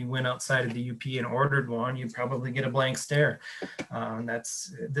are, but if you went outside of the UP and ordered one, you'd probably get a blank stare.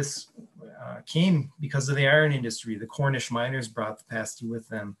 This came because of the iron industry. The Cornish miners brought the pasty with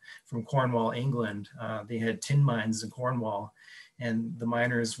them from Cornwall, England. They had tin mines in Cornwall, and the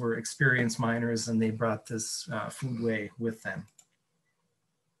miners were experienced miners, and they brought this foodway with them.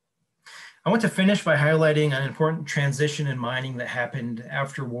 I want to finish by highlighting an important transition in mining that happened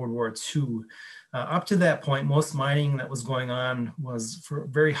after World War II. Up to that point, most mining that was going on was for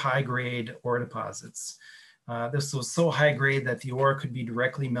very high grade ore deposits. This was so high grade that the ore could be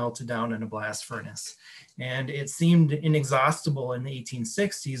directly melted down in a blast furnace. And it seemed inexhaustible in the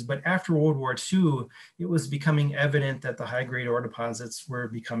 1860s, but after World War II, it was becoming evident that the high grade ore deposits were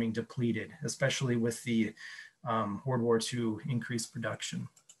becoming depleted, especially with the World War II increased production.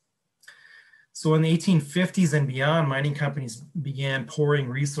 So in the 1850s and beyond, mining companies began pouring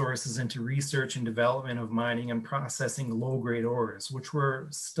resources into research and development of mining and processing low-grade ores, which were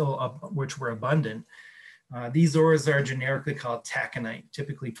abundant. These ores are generically called taconite,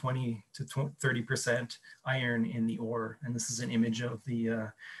 typically 20 to 30% iron in the ore. And this is an image of the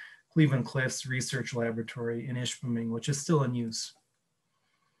Cleveland Cliffs Research Laboratory in Ishpeming, which is still in use.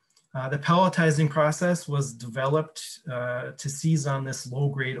 The pelletizing process was developed to seize on this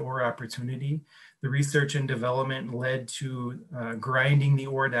low-grade ore opportunity. The research and development led to grinding the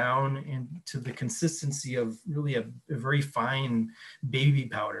ore down into the consistency of really a very fine baby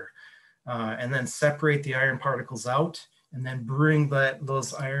powder, and then separate the iron particles out, and then bring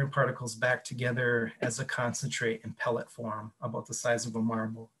those iron particles back together as a concentrate in pellet form, about the size of a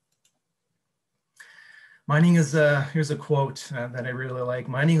marble. Mining is here's a quote that I really like.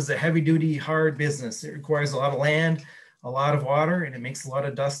 Mining is a heavy duty, hard business. It requires a lot of land, a lot of water, and it makes a lot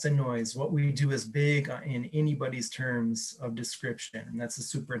of dust and noise. What we do is big in anybody's terms of description. And that's the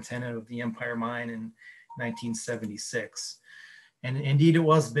superintendent of the Empire Mine in 1976. And indeed it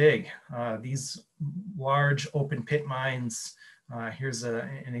was big. These large open pit mines, here's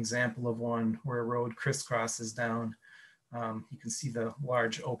an example of one where a road crisscrosses down. You can see the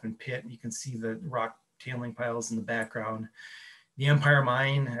large open pit. You can see the rock tailing piles in the background. The Empire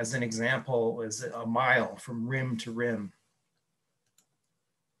Mine, as an example, is a mile from rim to rim.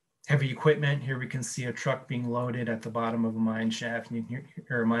 Heavy equipment, here we can see a truck being loaded at the bottom of a mine shaft,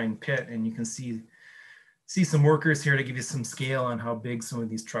 or a mine pit, and you can see some workers here to give you some scale on how big some of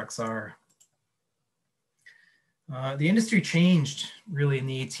these trucks are. The industry changed really in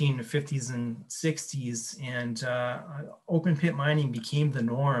the 1850s and 60s, and open pit mining became the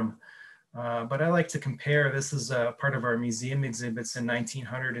norm. But I like to compare, this is part of our museum exhibits in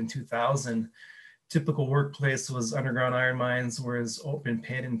 1900 and 2000. Typical workplace was underground iron mines, whereas open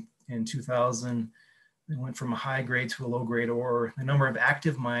pit in 2000, it went from a high grade to a low grade ore. The number of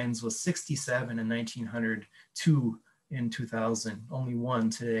active mines was 67 in 1900, 2 in 2000, only 1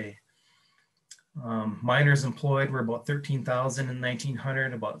 today. Miners employed were about 13,000 in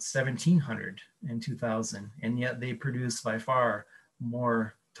 1900, about 1,700 in 2000, and yet they produced by far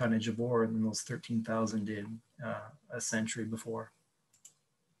more tonnage of ore than those 13,000 did a century before.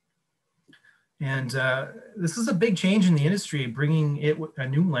 And this is a big change in the industry, bringing it a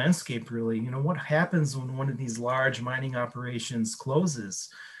new landscape, really. You know, what happens when one of these large mining operations closes?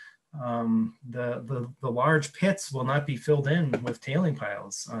 The large pits will not be filled in with tailing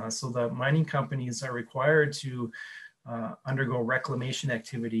piles. So the mining companies are required to undergo reclamation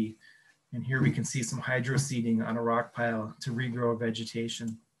activity. And here we can see some hydroseeding on a rock pile to regrow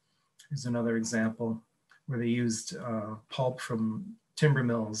vegetation. Here's another example where they used pulp from timber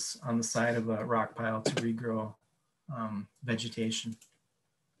mills on the side of a rock pile to regrow vegetation.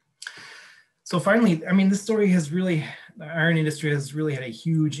 So finally, I mean, this story has really, the iron industry has really had a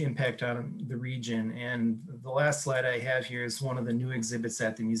huge impact on the region. And the last slide I have here is one of the new exhibits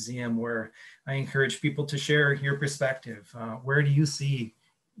at the museum, where I encourage people to share your perspective. Where do you see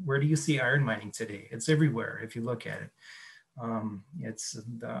iron mining today? It's everywhere if you look at it. It's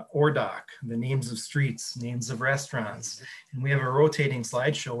the ORDOC, the names of streets, names of restaurants. And we have a rotating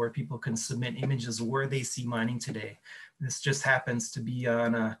slideshow where people can submit images of where they see mining today. This just happens to be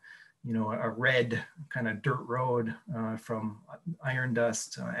on a, a red kind of dirt road from iron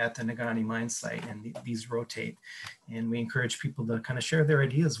dust at the Negaunee mine site, and these rotate. And we encourage people to kind of share their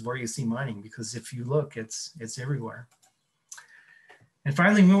ideas of where you see mining, because if you look, it's everywhere. And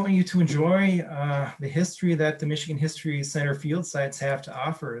finally, we want you to enjoy the history that the Michigan History Center field sites have to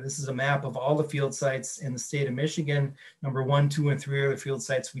offer. This is a map of all the field sites in the state of Michigan. Number 1, 2, and 3 are the field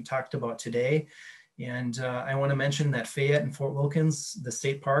sites we talked about today. And I want to mention that Fayette and Fort Wilkins, the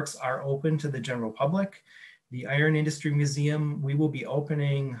state parks, are open to the general public. The Iron Industry Museum, we will be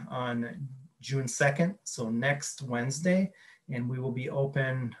opening on June 2nd, so next Wednesday. And we will be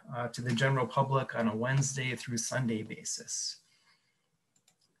open to the general public on a Wednesday through Sunday basis.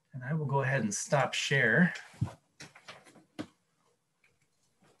 And I will go ahead and stop share.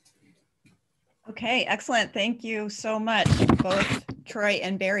 Okay, excellent. Thank you so much, both Troy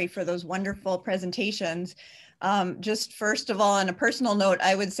and Barry, for those wonderful presentations. Just first of all, on a personal note,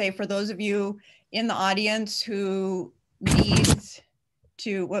 I would say for those of you in the audience who needs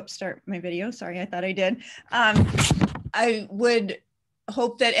to, whoops, start my video. Sorry, I thought I did. I would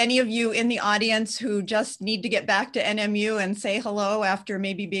hope that any of you in the audience who just need to get back to NMU and say hello after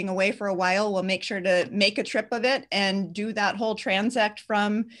maybe being away for a while will make sure to make a trip of it and do that whole transect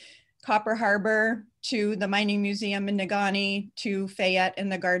from Copper Harbor to the Mining Museum in Negaunee to Fayette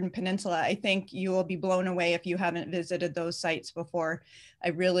and the Garden Peninsula. I think you will be blown away if you haven't visited those sites before. I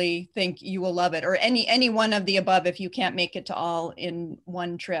really think you will love it, or any one of the above if you can't make it to all in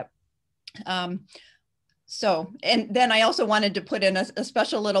one trip. So, and then I also wanted to put in a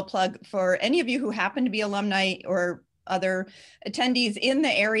special little plug for any of you who happen to be alumni or other attendees in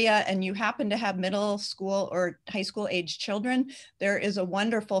the area and you happen to have middle school or high school age children. There is a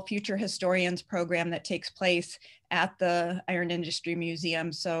wonderful Future Historians program that takes place at the Iron Industry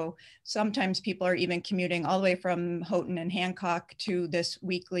Museum. So sometimes people are even commuting all the way from Houghton and Hancock to this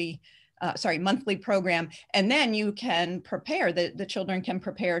monthly program. And then you can prepare, the children can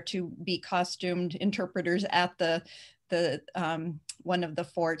prepare to be costumed interpreters at the one of the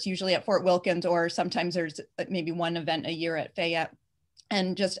forts, usually at Fort Wilkins, or sometimes there's maybe one event a year at Fayette.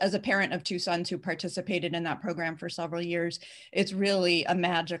 And just as a parent of 2 sons who participated in that program for several years, it's really a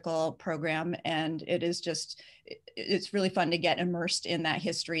magical program. And it is just, it's really fun to get immersed in that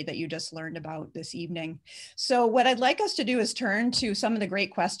history that you just learned about this evening. So what I'd like us to do is turn to some of the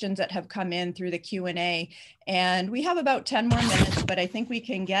great questions that have come in through the Q&A. And we have about 10 more minutes, but I think we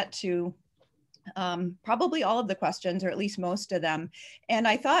can get to probably all of the questions, or at least most of them. And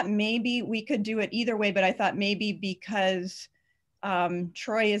I thought maybe we could do it either way, but I thought maybe because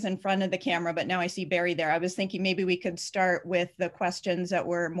Troy is in front of the camera, but now I see Barry there, I was thinking maybe we could start with the questions that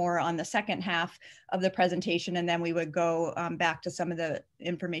were more on the second half of the presentation, and then we would go back to some of the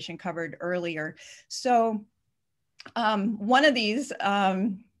information covered earlier. So one of these,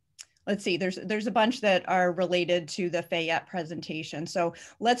 let's see, there's a bunch that are related to the Fayette presentation. So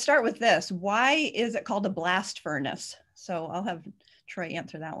let's start with this. Why is it called a blast furnace? So I'll have Troy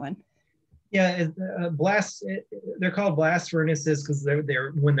answer that one. Yeah, they're called blast furnaces because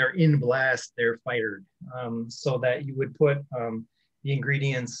when they're in blast, they're fired. So that you would put the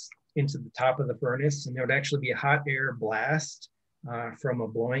ingredients into the top of the furnace, and there would actually be a hot air blast from a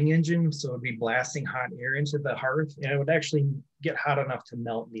blowing engine. So it would be blasting hot air into the hearth, and it would actually get hot enough to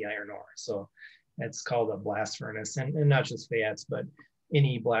melt the iron ore. So it's called a blast furnace, and not just Fayette's, but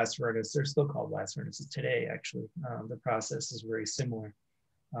any blast furnace. They're still called blast furnaces today, actually. The process is very similar.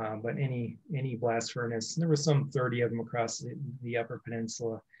 But any blast furnace, there were some 30 of them across the Upper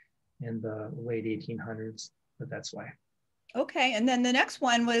Peninsula in the late 1800s, but that's why. Okay, and then the next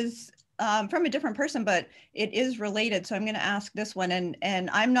one was from a different person, but it is related. So I'm going to ask this one, and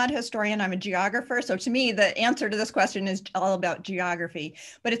I'm not a historian, I'm a geographer. So to me, the answer to this question is all about geography,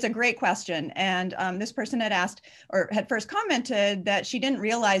 but it's a great question. And this person had asked, or had first commented, that she didn't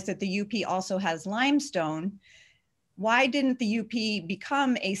realize that the UP also has limestone. Why didn't the UP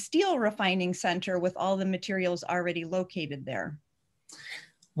become a steel refining center with all the materials already located there?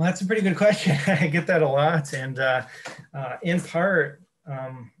 Well, that's a pretty good question. I get that a lot. And in part,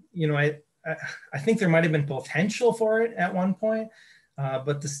 I think there might have been potential for it at one point,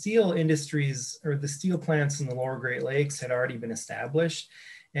 but the steel industries, or the steel plants in the lower Great Lakes, had already been established.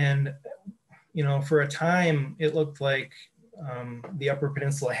 And, for a time, it looked like the Upper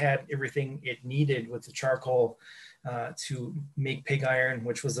Peninsula had everything it needed with the charcoal to make pig iron,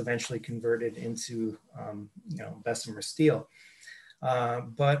 which was eventually converted into, Bessemer steel.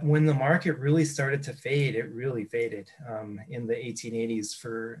 But when the market really started to fade, it really faded in the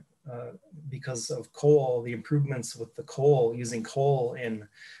 1880s because of coal. The improvements with the coal, using coal in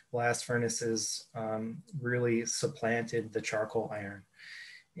blast furnaces, really supplanted the charcoal iron.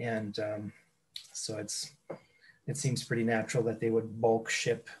 And so it seems pretty natural that they would bulk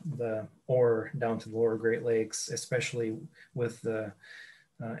ship the ore down to the lower Great Lakes, especially with the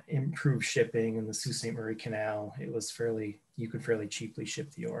improved shipping in the Sault Ste. Marie Canal. It was you could fairly cheaply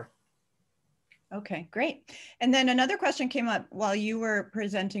ship the ore. Okay, great. And then another question came up while you were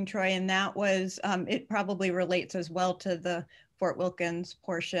presenting, Troy, and that was, it probably relates as well to the Fort Wilkins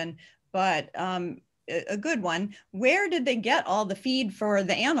portion, but a good one. Where did they get all the feed for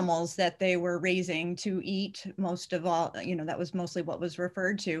the animals that they were raising to eat? Most of all, that was mostly what was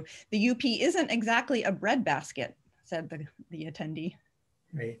referred to. The UP isn't exactly a breadbasket, said the attendee.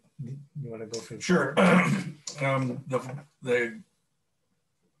 Right. You want to go for Sure. The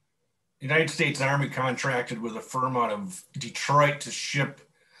United States Army contracted with a firm out of Detroit to ship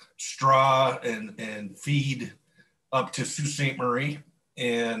straw and feed up to Sault Ste. Marie,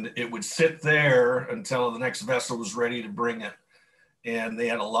 and it would sit there until the next vessel was ready to bring it. And they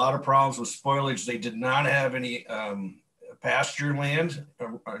had a lot of problems with spoilage. They did not have any pasture land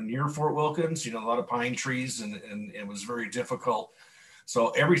near Fort Wilkins, a lot of pine trees, and it was very difficult. So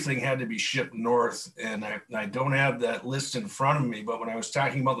everything had to be shipped north, and I don't have that list in front of me, but when I was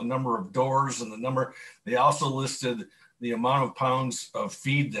talking about the number of doors and the number, they also listed the amount of pounds of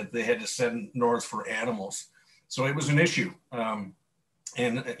feed that they had to send north for animals. So it was an issue. And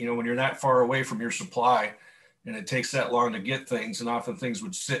when you're that far away from your supply and it takes that long to get things, and often things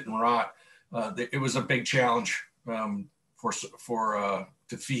would sit and rot, it was a big challenge to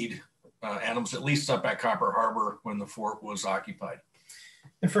feed animals, at least up at Copper Harbor when the fort was occupied.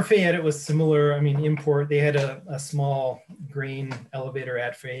 And for Fayette, it was similar. I mean, they had a small grain elevator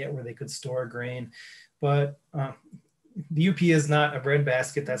at Fayette where they could store grain, but the UP is not a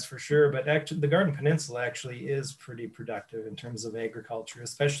breadbasket, that's for sure. But actually, the Garden Peninsula actually is pretty productive in terms of agriculture,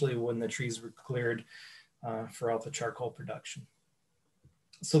 especially when the trees were cleared for all the charcoal production.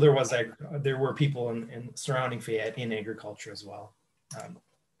 So there were people in surrounding Fayette in agriculture as well.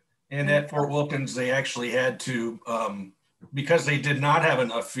 And at Fort Wilkins, they actually had to, because they did not have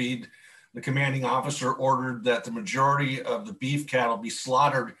enough feed, the commanding officer ordered that the majority of the beef cattle be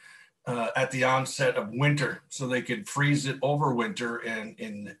slaughtered at the onset of winter so they could freeze it over winter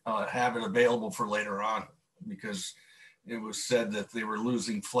and have it available for later on, because it was said that they were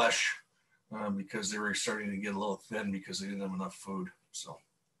losing flesh because they were starting to get a little thin because they didn't have enough food. So.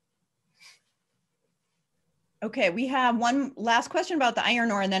 Okay, we have one last question about the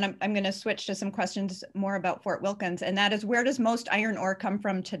iron ore, and then I'm going to switch to some questions more about Fort Wilkins, and that is, where does most iron ore come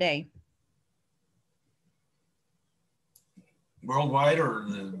from today? Worldwide or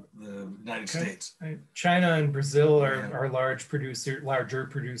the United States? China and Brazil are larger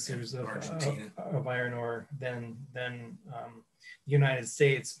producers of iron ore than the United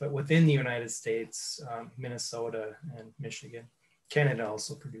States, but within the United States, Minnesota and Michigan. Canada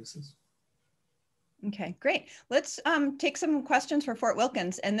also produces. Okay, great. Let's take some questions for Fort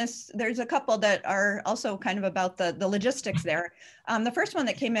Wilkins. And there's a couple that are also kind of about the logistics there. The first one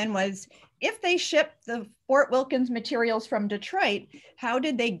that came in was, if they shipped the Fort Wilkins materials from Detroit, how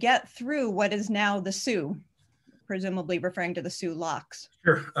did they get through what is now the Soo, presumably referring to the Soo locks?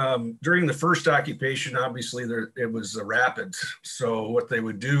 Sure. During the first occupation, obviously it was the rapids. So what they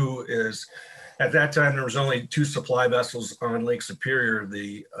would do is, at that time, there was only 2 supply vessels on Lake Superior,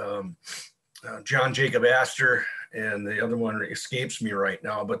 the John Jacob Astor, and the other one escapes me right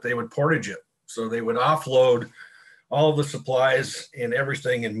now, but they would portage it. So they would offload all the supplies and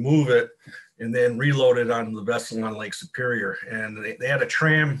everything and move it, and then reload it on the vessel on Lake Superior. And they had a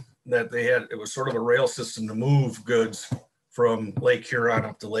tram that they had, it was sort of a rail system to move goods from Lake Huron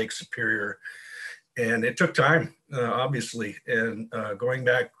up to Lake Superior. And it took time, obviously. And going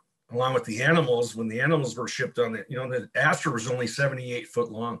back along with the animals, when the animals were shipped on it, the Astor was only 78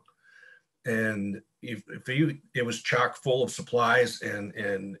 foot long. And it was chock full of supplies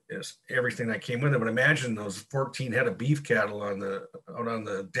and everything that came with it. But imagine those 14 head of beef cattle out on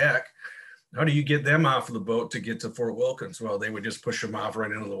the deck. How do you get them off of the boat to get to Fort Wilkins? Well, they would just push them off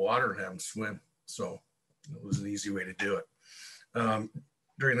right into the water and have them swim. So it was an easy way to do it.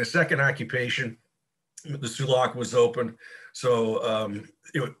 During the second occupation, the Soo Lock was open. So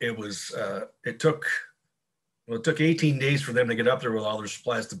it took 18 days for them to get up there with all their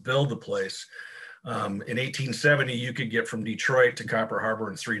supplies to build the place. In 1870, you could get from Detroit to Copper Harbor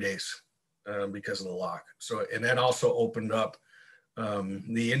in 3 days because of the lock. So, and that also opened up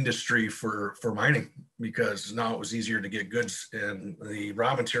the industry for mining, because now it was easier to get goods and the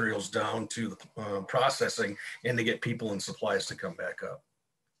raw materials down to the processing and to get people and supplies to come back up.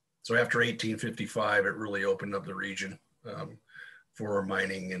 So after 1855, it really opened up the region for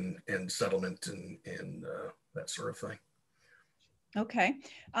mining and settlement and that sort of thing. Okay.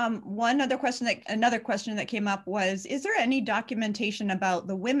 Another question that came up was, is there any documentation about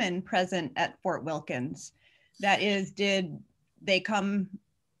the women present at Fort Wilkins? That is, did they come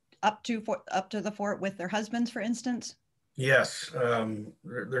up to the fort with their husbands, for instance? Yes,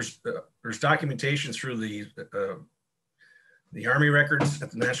 there's documentation through the Army records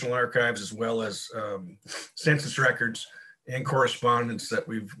at the National Archives, as well as census records and correspondence that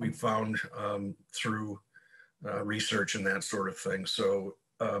we've found through research and that sort of thing. So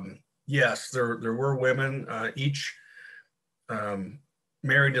yes, there were women. Each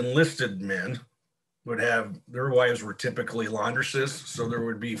married enlisted men would have, their wives were typically laundresses. So there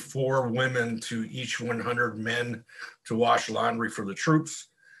would be 4 women to each 100 men to wash laundry for the troops.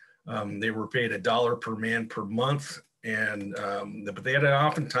 They were paid $1 per man per month. And but they had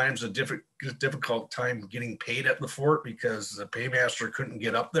oftentimes a difficult time getting paid at the fort because the paymaster couldn't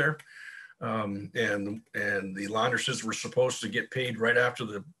get up there. And the laundresses were supposed to get paid right after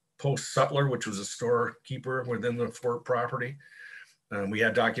the post sutler, which was a storekeeper within the fort property. We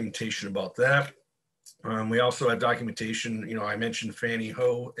had documentation about that. We also had documentation, you know, I mentioned Fannie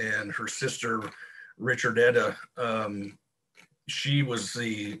Ho and her sister, Richardetta. She was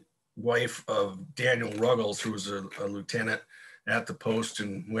the wife of Daniel Ruggles, who was a lieutenant at the post,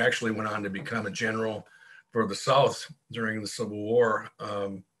 and who actually went on to become a general for the South during the Civil War.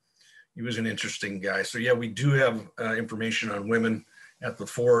 He was an interesting guy. So yeah, we do have information on women at the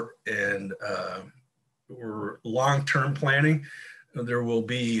fort, and we're long-term planning. There will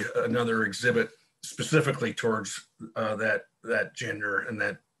be another exhibit specifically towards that gender and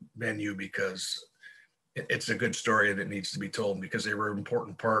that venue, because it's a good story and it needs to be told, because they were an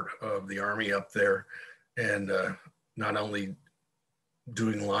important part of the Army up there, and not only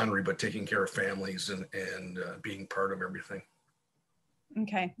doing laundry, but taking care of families and being part of everything.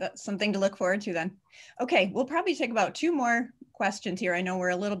 Okay, that's something to look forward to then. Okay, we'll probably take about 2 more questions here. I know we're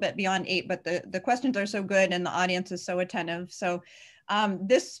a little bit beyond 8, but the questions are so good and the audience is so attentive. So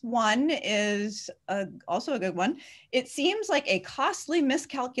this one is also a good one. It seems like a costly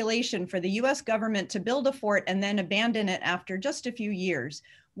miscalculation for the US government to build a fort and then abandon it after just a few years.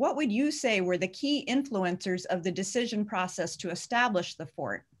 What would you say were the key influencers of the decision process to establish the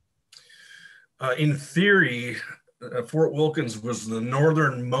fort? In theory, Fort Wilkins was the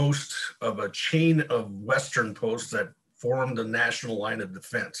northernmost of a chain of Western posts that formed a national line of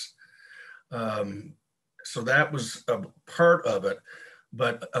defense. So that was a part of it,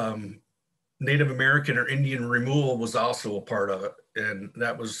 but Native American or Indian removal was also a part of it. And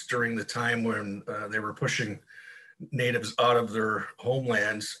that was during the time when they were pushing natives out of their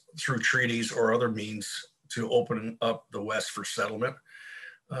homelands through treaties or other means to open up the West for settlement.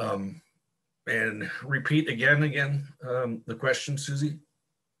 And repeat again the question, Susie.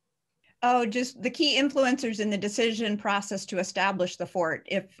 Oh, just the key influencers in the decision process to establish the fort,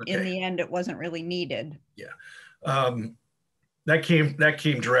 if in the end it wasn't really needed. Yeah, that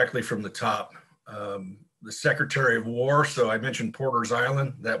came directly from the top. The Secretary of War. So I mentioned Porter's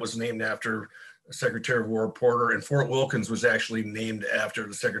Island. That was named after Secretary of War Porter, and Fort Wilkins was actually named after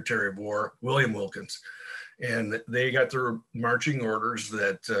the Secretary of War, William Wilkins. And they got their marching orders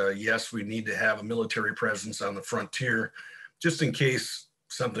that, yes, we need to have a military presence on the frontier, just in case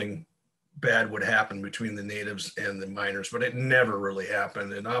something bad would happen between the natives and the miners, but it never really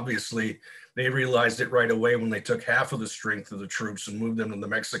happened. And obviously they realized it right away when they took half of the strength of the troops and moved them to the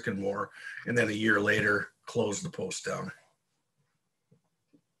Mexican War, and then a year later closed the post down.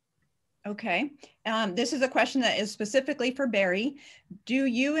 Okay, this is a question that is specifically for Barry. Do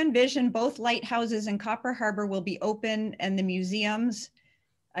you envision both lighthouses in Copper Harbor will be open and the museums?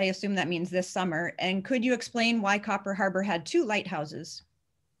 I assume that means this summer. And could you explain why Copper Harbor had 2 lighthouses?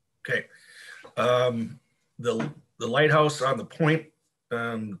 Okay, the lighthouse on the point,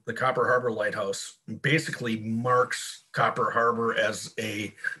 the Copper Harbor Lighthouse, basically marks Copper Harbor as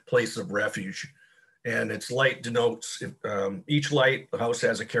a place of refuge. And its light denotes, each lighthouse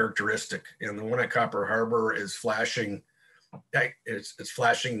has a characteristic, and the one at Copper Harbor is flashing, it's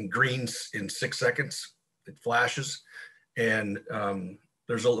flashing greens in 6 seconds. It flashes, and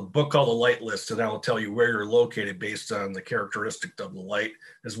there's a book called The Light List, and that'll tell you where you're located based on the characteristic of the light,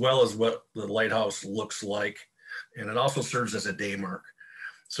 as well as what the lighthouse looks like. And it also serves as a day mark.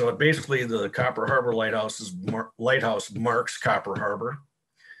 So basically the Copper Harbor Lighthouse marks Copper Harbor.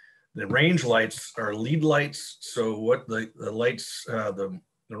 The range lights are lead lights. So what the lights, the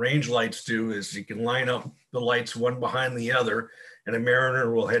range lights do is you can line up the lights one behind the other, and a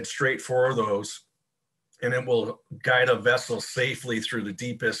mariner will head straight for those, and it will guide a vessel safely through the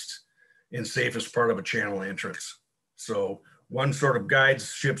deepest and safest part of a channel entrance. So one sort of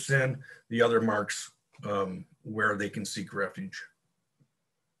guides ships in, the other marks where they can seek refuge.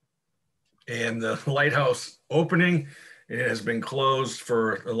 And the lighthouse opening, it has been closed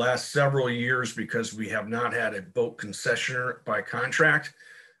for the last several years because we have not had a boat concessioner by contract.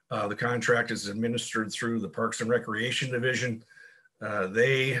 The contract is administered through the Parks and Recreation Division.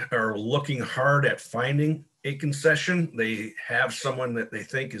 They are looking hard at finding a concession. They have someone that they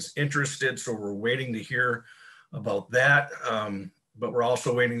think is interested, so we're waiting to hear about that. But we're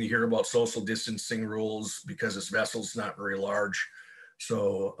also waiting to hear about social distancing rules because this vessel's not very large.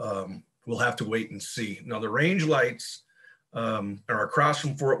 So we'll have to wait and see. Now the range lights are across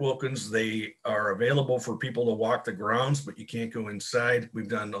from Fort Wilkins. They are available for people to walk the grounds, but you can't go inside. We've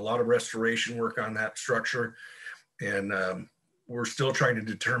done a lot of restoration work on that structure, and we're still trying to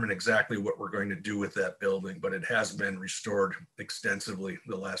determine exactly what we're going to do with that building, but it has been restored extensively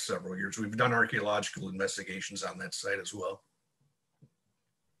the last several years. We've done archaeological investigations on that site as well.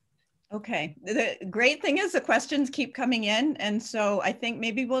 Okay, the great thing is the questions keep coming in. And so I think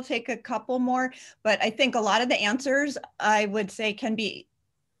maybe we'll take a couple more, but I think a lot of the answers I would say can be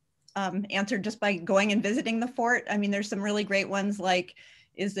answered just by going and visiting the fort. I mean, there's some really great ones like,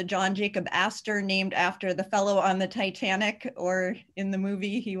 is the John Jacob Astor named after the fellow on the Titanic, or in the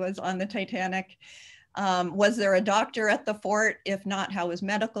movie he was on the Titanic? Was there a doctor at the fort? If not, how was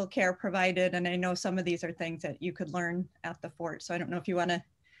medical care provided? And I know some of these are things that you could learn at the fort. So I don't know if you want to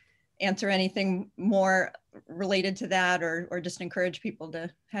answer anything more related to that, or just encourage people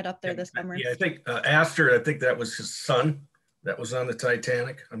to head up there this summer. Yeah, I think Astor, I think that was his son that was on the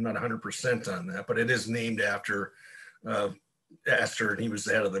Titanic. I'm not 100% on that, but it is named after Astor, and he was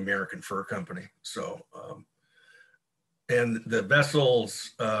the head of the American Fur Company. So, and the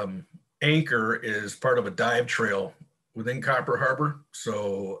vessel's anchor is part of a dive trail within Copper Harbor.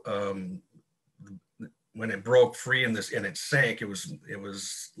 So when it broke free and it sank, it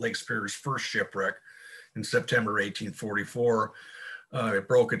was Lake Superior's first shipwreck in September 1844. It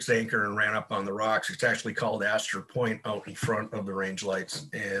broke its anchor and ran up on the rocks. It's actually called Astor Point out in front of the range lights.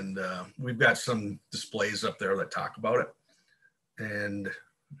 And we've got some displays up there that talk about it. And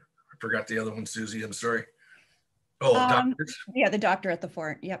I forgot the other one, Susie, I'm sorry. Oh, doctors. Yeah, the doctor at the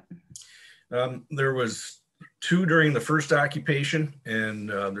fort, yep. There was 2 during the first occupation, and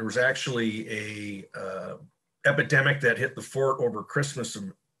there was actually a epidemic that hit the fort over Christmas of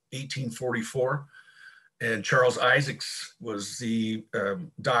 1844. And Charles Isaacs was the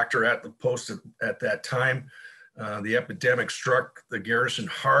doctor at the post at that time. The epidemic struck the garrison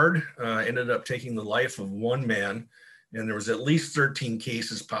hard, ended up taking the life of 1 man, and there was at least 13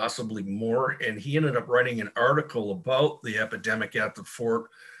 cases, possibly more. And he ended up writing an article about the epidemic at the fort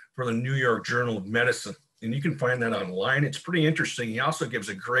for the New York Journal of Medicine. And you can find that online. It's pretty interesting. He also gives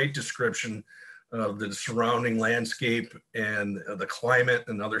a great description of the surrounding landscape and the climate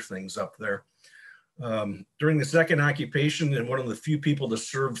and other things up there. During the second occupation, and one of the few people to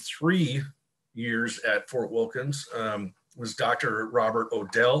serve 3 years at Fort Wilkins was Dr. Robert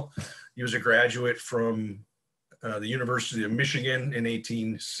Odell. He was a graduate from the University of Michigan in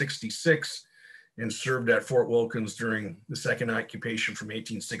 1866 and served at Fort Wilkins during the second occupation from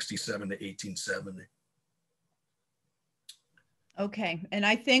 1867 to 1870. Okay, and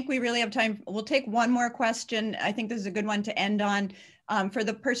I think we really have time. We'll take one more question. I think this is a good one to end on. For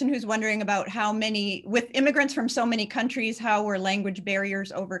the person who's wondering about how many, with immigrants from so many countries, how were language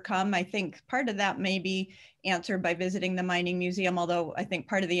barriers overcome? I think part of that may be answered by visiting the Mining Museum, although I think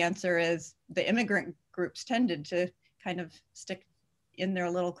part of the answer is the immigrant groups tended to kind of stick in their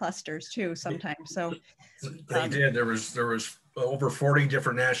little clusters too sometimes. So they did. There was over 40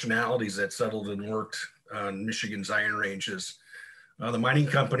 different nationalities that settled and worked on Michigan's iron ranges. The mining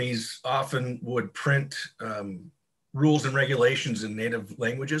companies often would print rules and regulations in native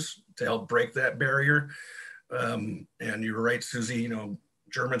languages to help break that barrier. And you were right, Susie, you know,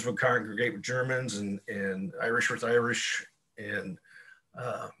 Germans would congregate with Germans and Irish with Irish. And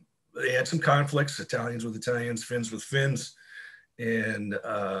they had some conflicts, Italians with Italians, Finns with Finns. And,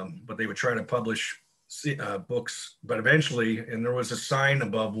 but they would try to publish books, but eventually, and there was a sign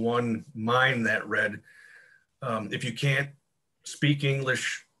above one mine that read, if you can't speak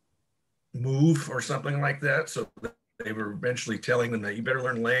English, move, or something like that. So they were eventually telling them that you better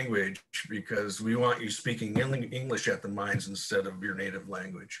learn language because we want you speaking English at the mines instead of your native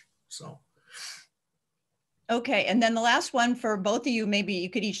language. So. Okay, and then the last one for both of you, maybe you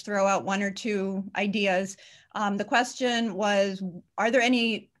could each throw out one or two ideas. The question was, are there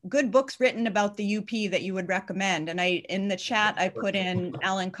any good books written about the UP that you would recommend? And in the chat, I put in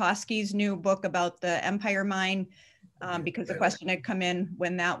Alan Koski's new book about the Empire Mine, because the question had come in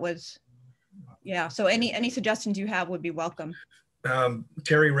when that was, yeah. So any suggestions you have would be welcome.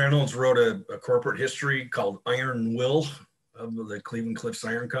 Terry Reynolds wrote a corporate history called Iron Will of the Cleveland Cliffs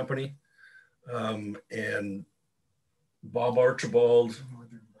Iron Company. And Bob Archibald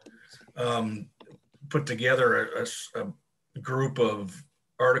put together a group of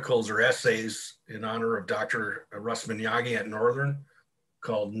articles or essays in honor of Dr. Russ Miyagi at Northern,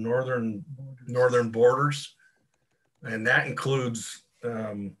 called Northern Borders. And that includes,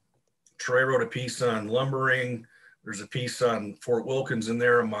 Troy wrote a piece on lumbering. There's a piece on Fort Wilkins in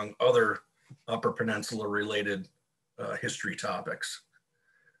there, among other Upper Peninsula related history topics.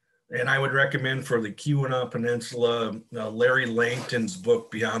 And I would recommend for the Keweenaw Peninsula, Larry Langton's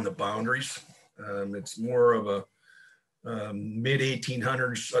book, Beyond the Boundaries. It's more of a mid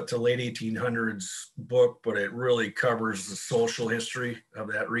 1800s to late 1800s book, but it really covers the social history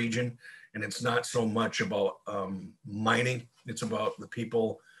of that region. And it's not so much about mining. It's about the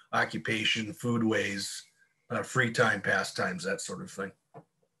people, occupation, foodways, free time, pastimes, that sort of thing.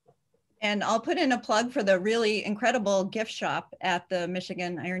 And I'll put in a plug for the really incredible gift shop at the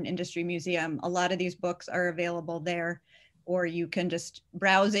Michigan Iron Industry Museum. A lot of these books are available there, or you can just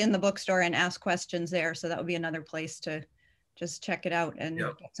browse in the bookstore and ask questions there. So that would be another place to just check it out and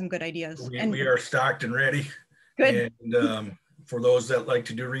get some good ideas. We are stocked and ready. Good. And for those that like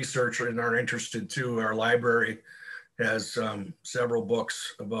to do research and are interested too, our library has several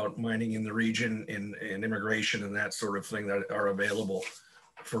books about mining in the region and immigration and that sort of thing that are available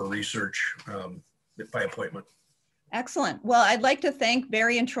for research by appointment. Excellent. Well, I'd like to thank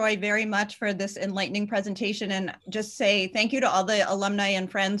Barry and Troy very much for this enlightening presentation, and just say thank you to all the alumni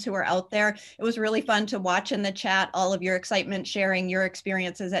and friends who are out there. It was really fun to watch in the chat all of your excitement, sharing your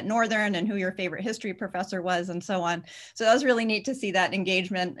experiences at Northern and who your favorite history professor was and so on. So that was really neat to see that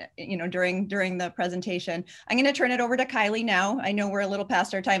engagement, you know, during the presentation. I'm going to turn it over to Kylie now. I know we're a little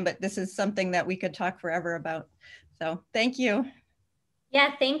past our time, but this is something that we could talk forever about. So thank you.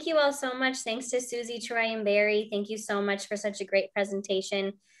 Yeah, thank you all so much. Thanks to Susie, Troy, and Barry. Thank you so much for such a great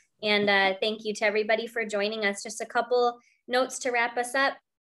presentation. And thank you to everybody for joining us. Just a couple notes to wrap us up.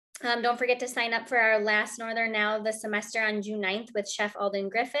 Don't forget to sign up for our last Northern Now this semester on June 9th with Chef Alden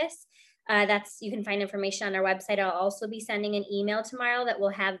Griffiths. You can find information on our website. I'll also be sending an email tomorrow that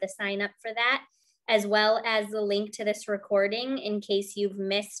will have the sign up for that, as well as the link to this recording in case you've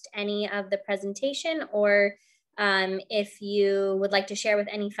missed any of the presentation, or if you would like to share with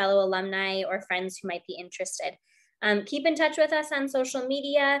any fellow alumni or friends who might be interested. Keep in touch with us on social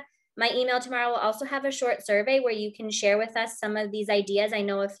media. My email tomorrow will also have a short survey where you can share with us some of these ideas. I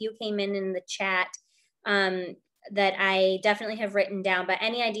know a few came in the chat that I definitely have written down, but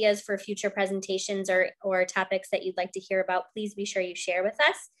any ideas for future presentations or topics that you'd like to hear about, please be sure you share with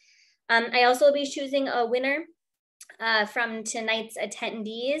us. I also will be choosing a winner from tonight's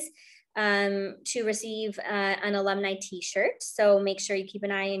attendees to receive an alumni t-shirt. So make sure you keep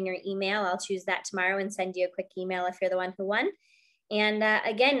an eye in your email. I'll choose that tomorrow and send you a quick email if you're the one who won. And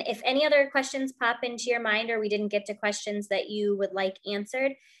again, if any other questions pop into your mind or we didn't get to questions that you would like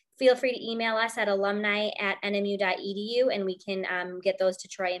answered, feel free to email us at alumni@nmu.edu and we can get those to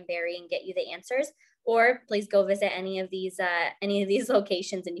Troy and Barry and get you the answers. Or please go visit any of these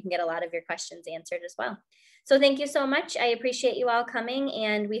locations and you can get a lot of your questions answered as well. So thank you so much. I appreciate you all coming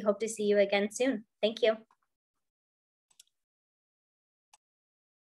and we hope to see you again soon. Thank you.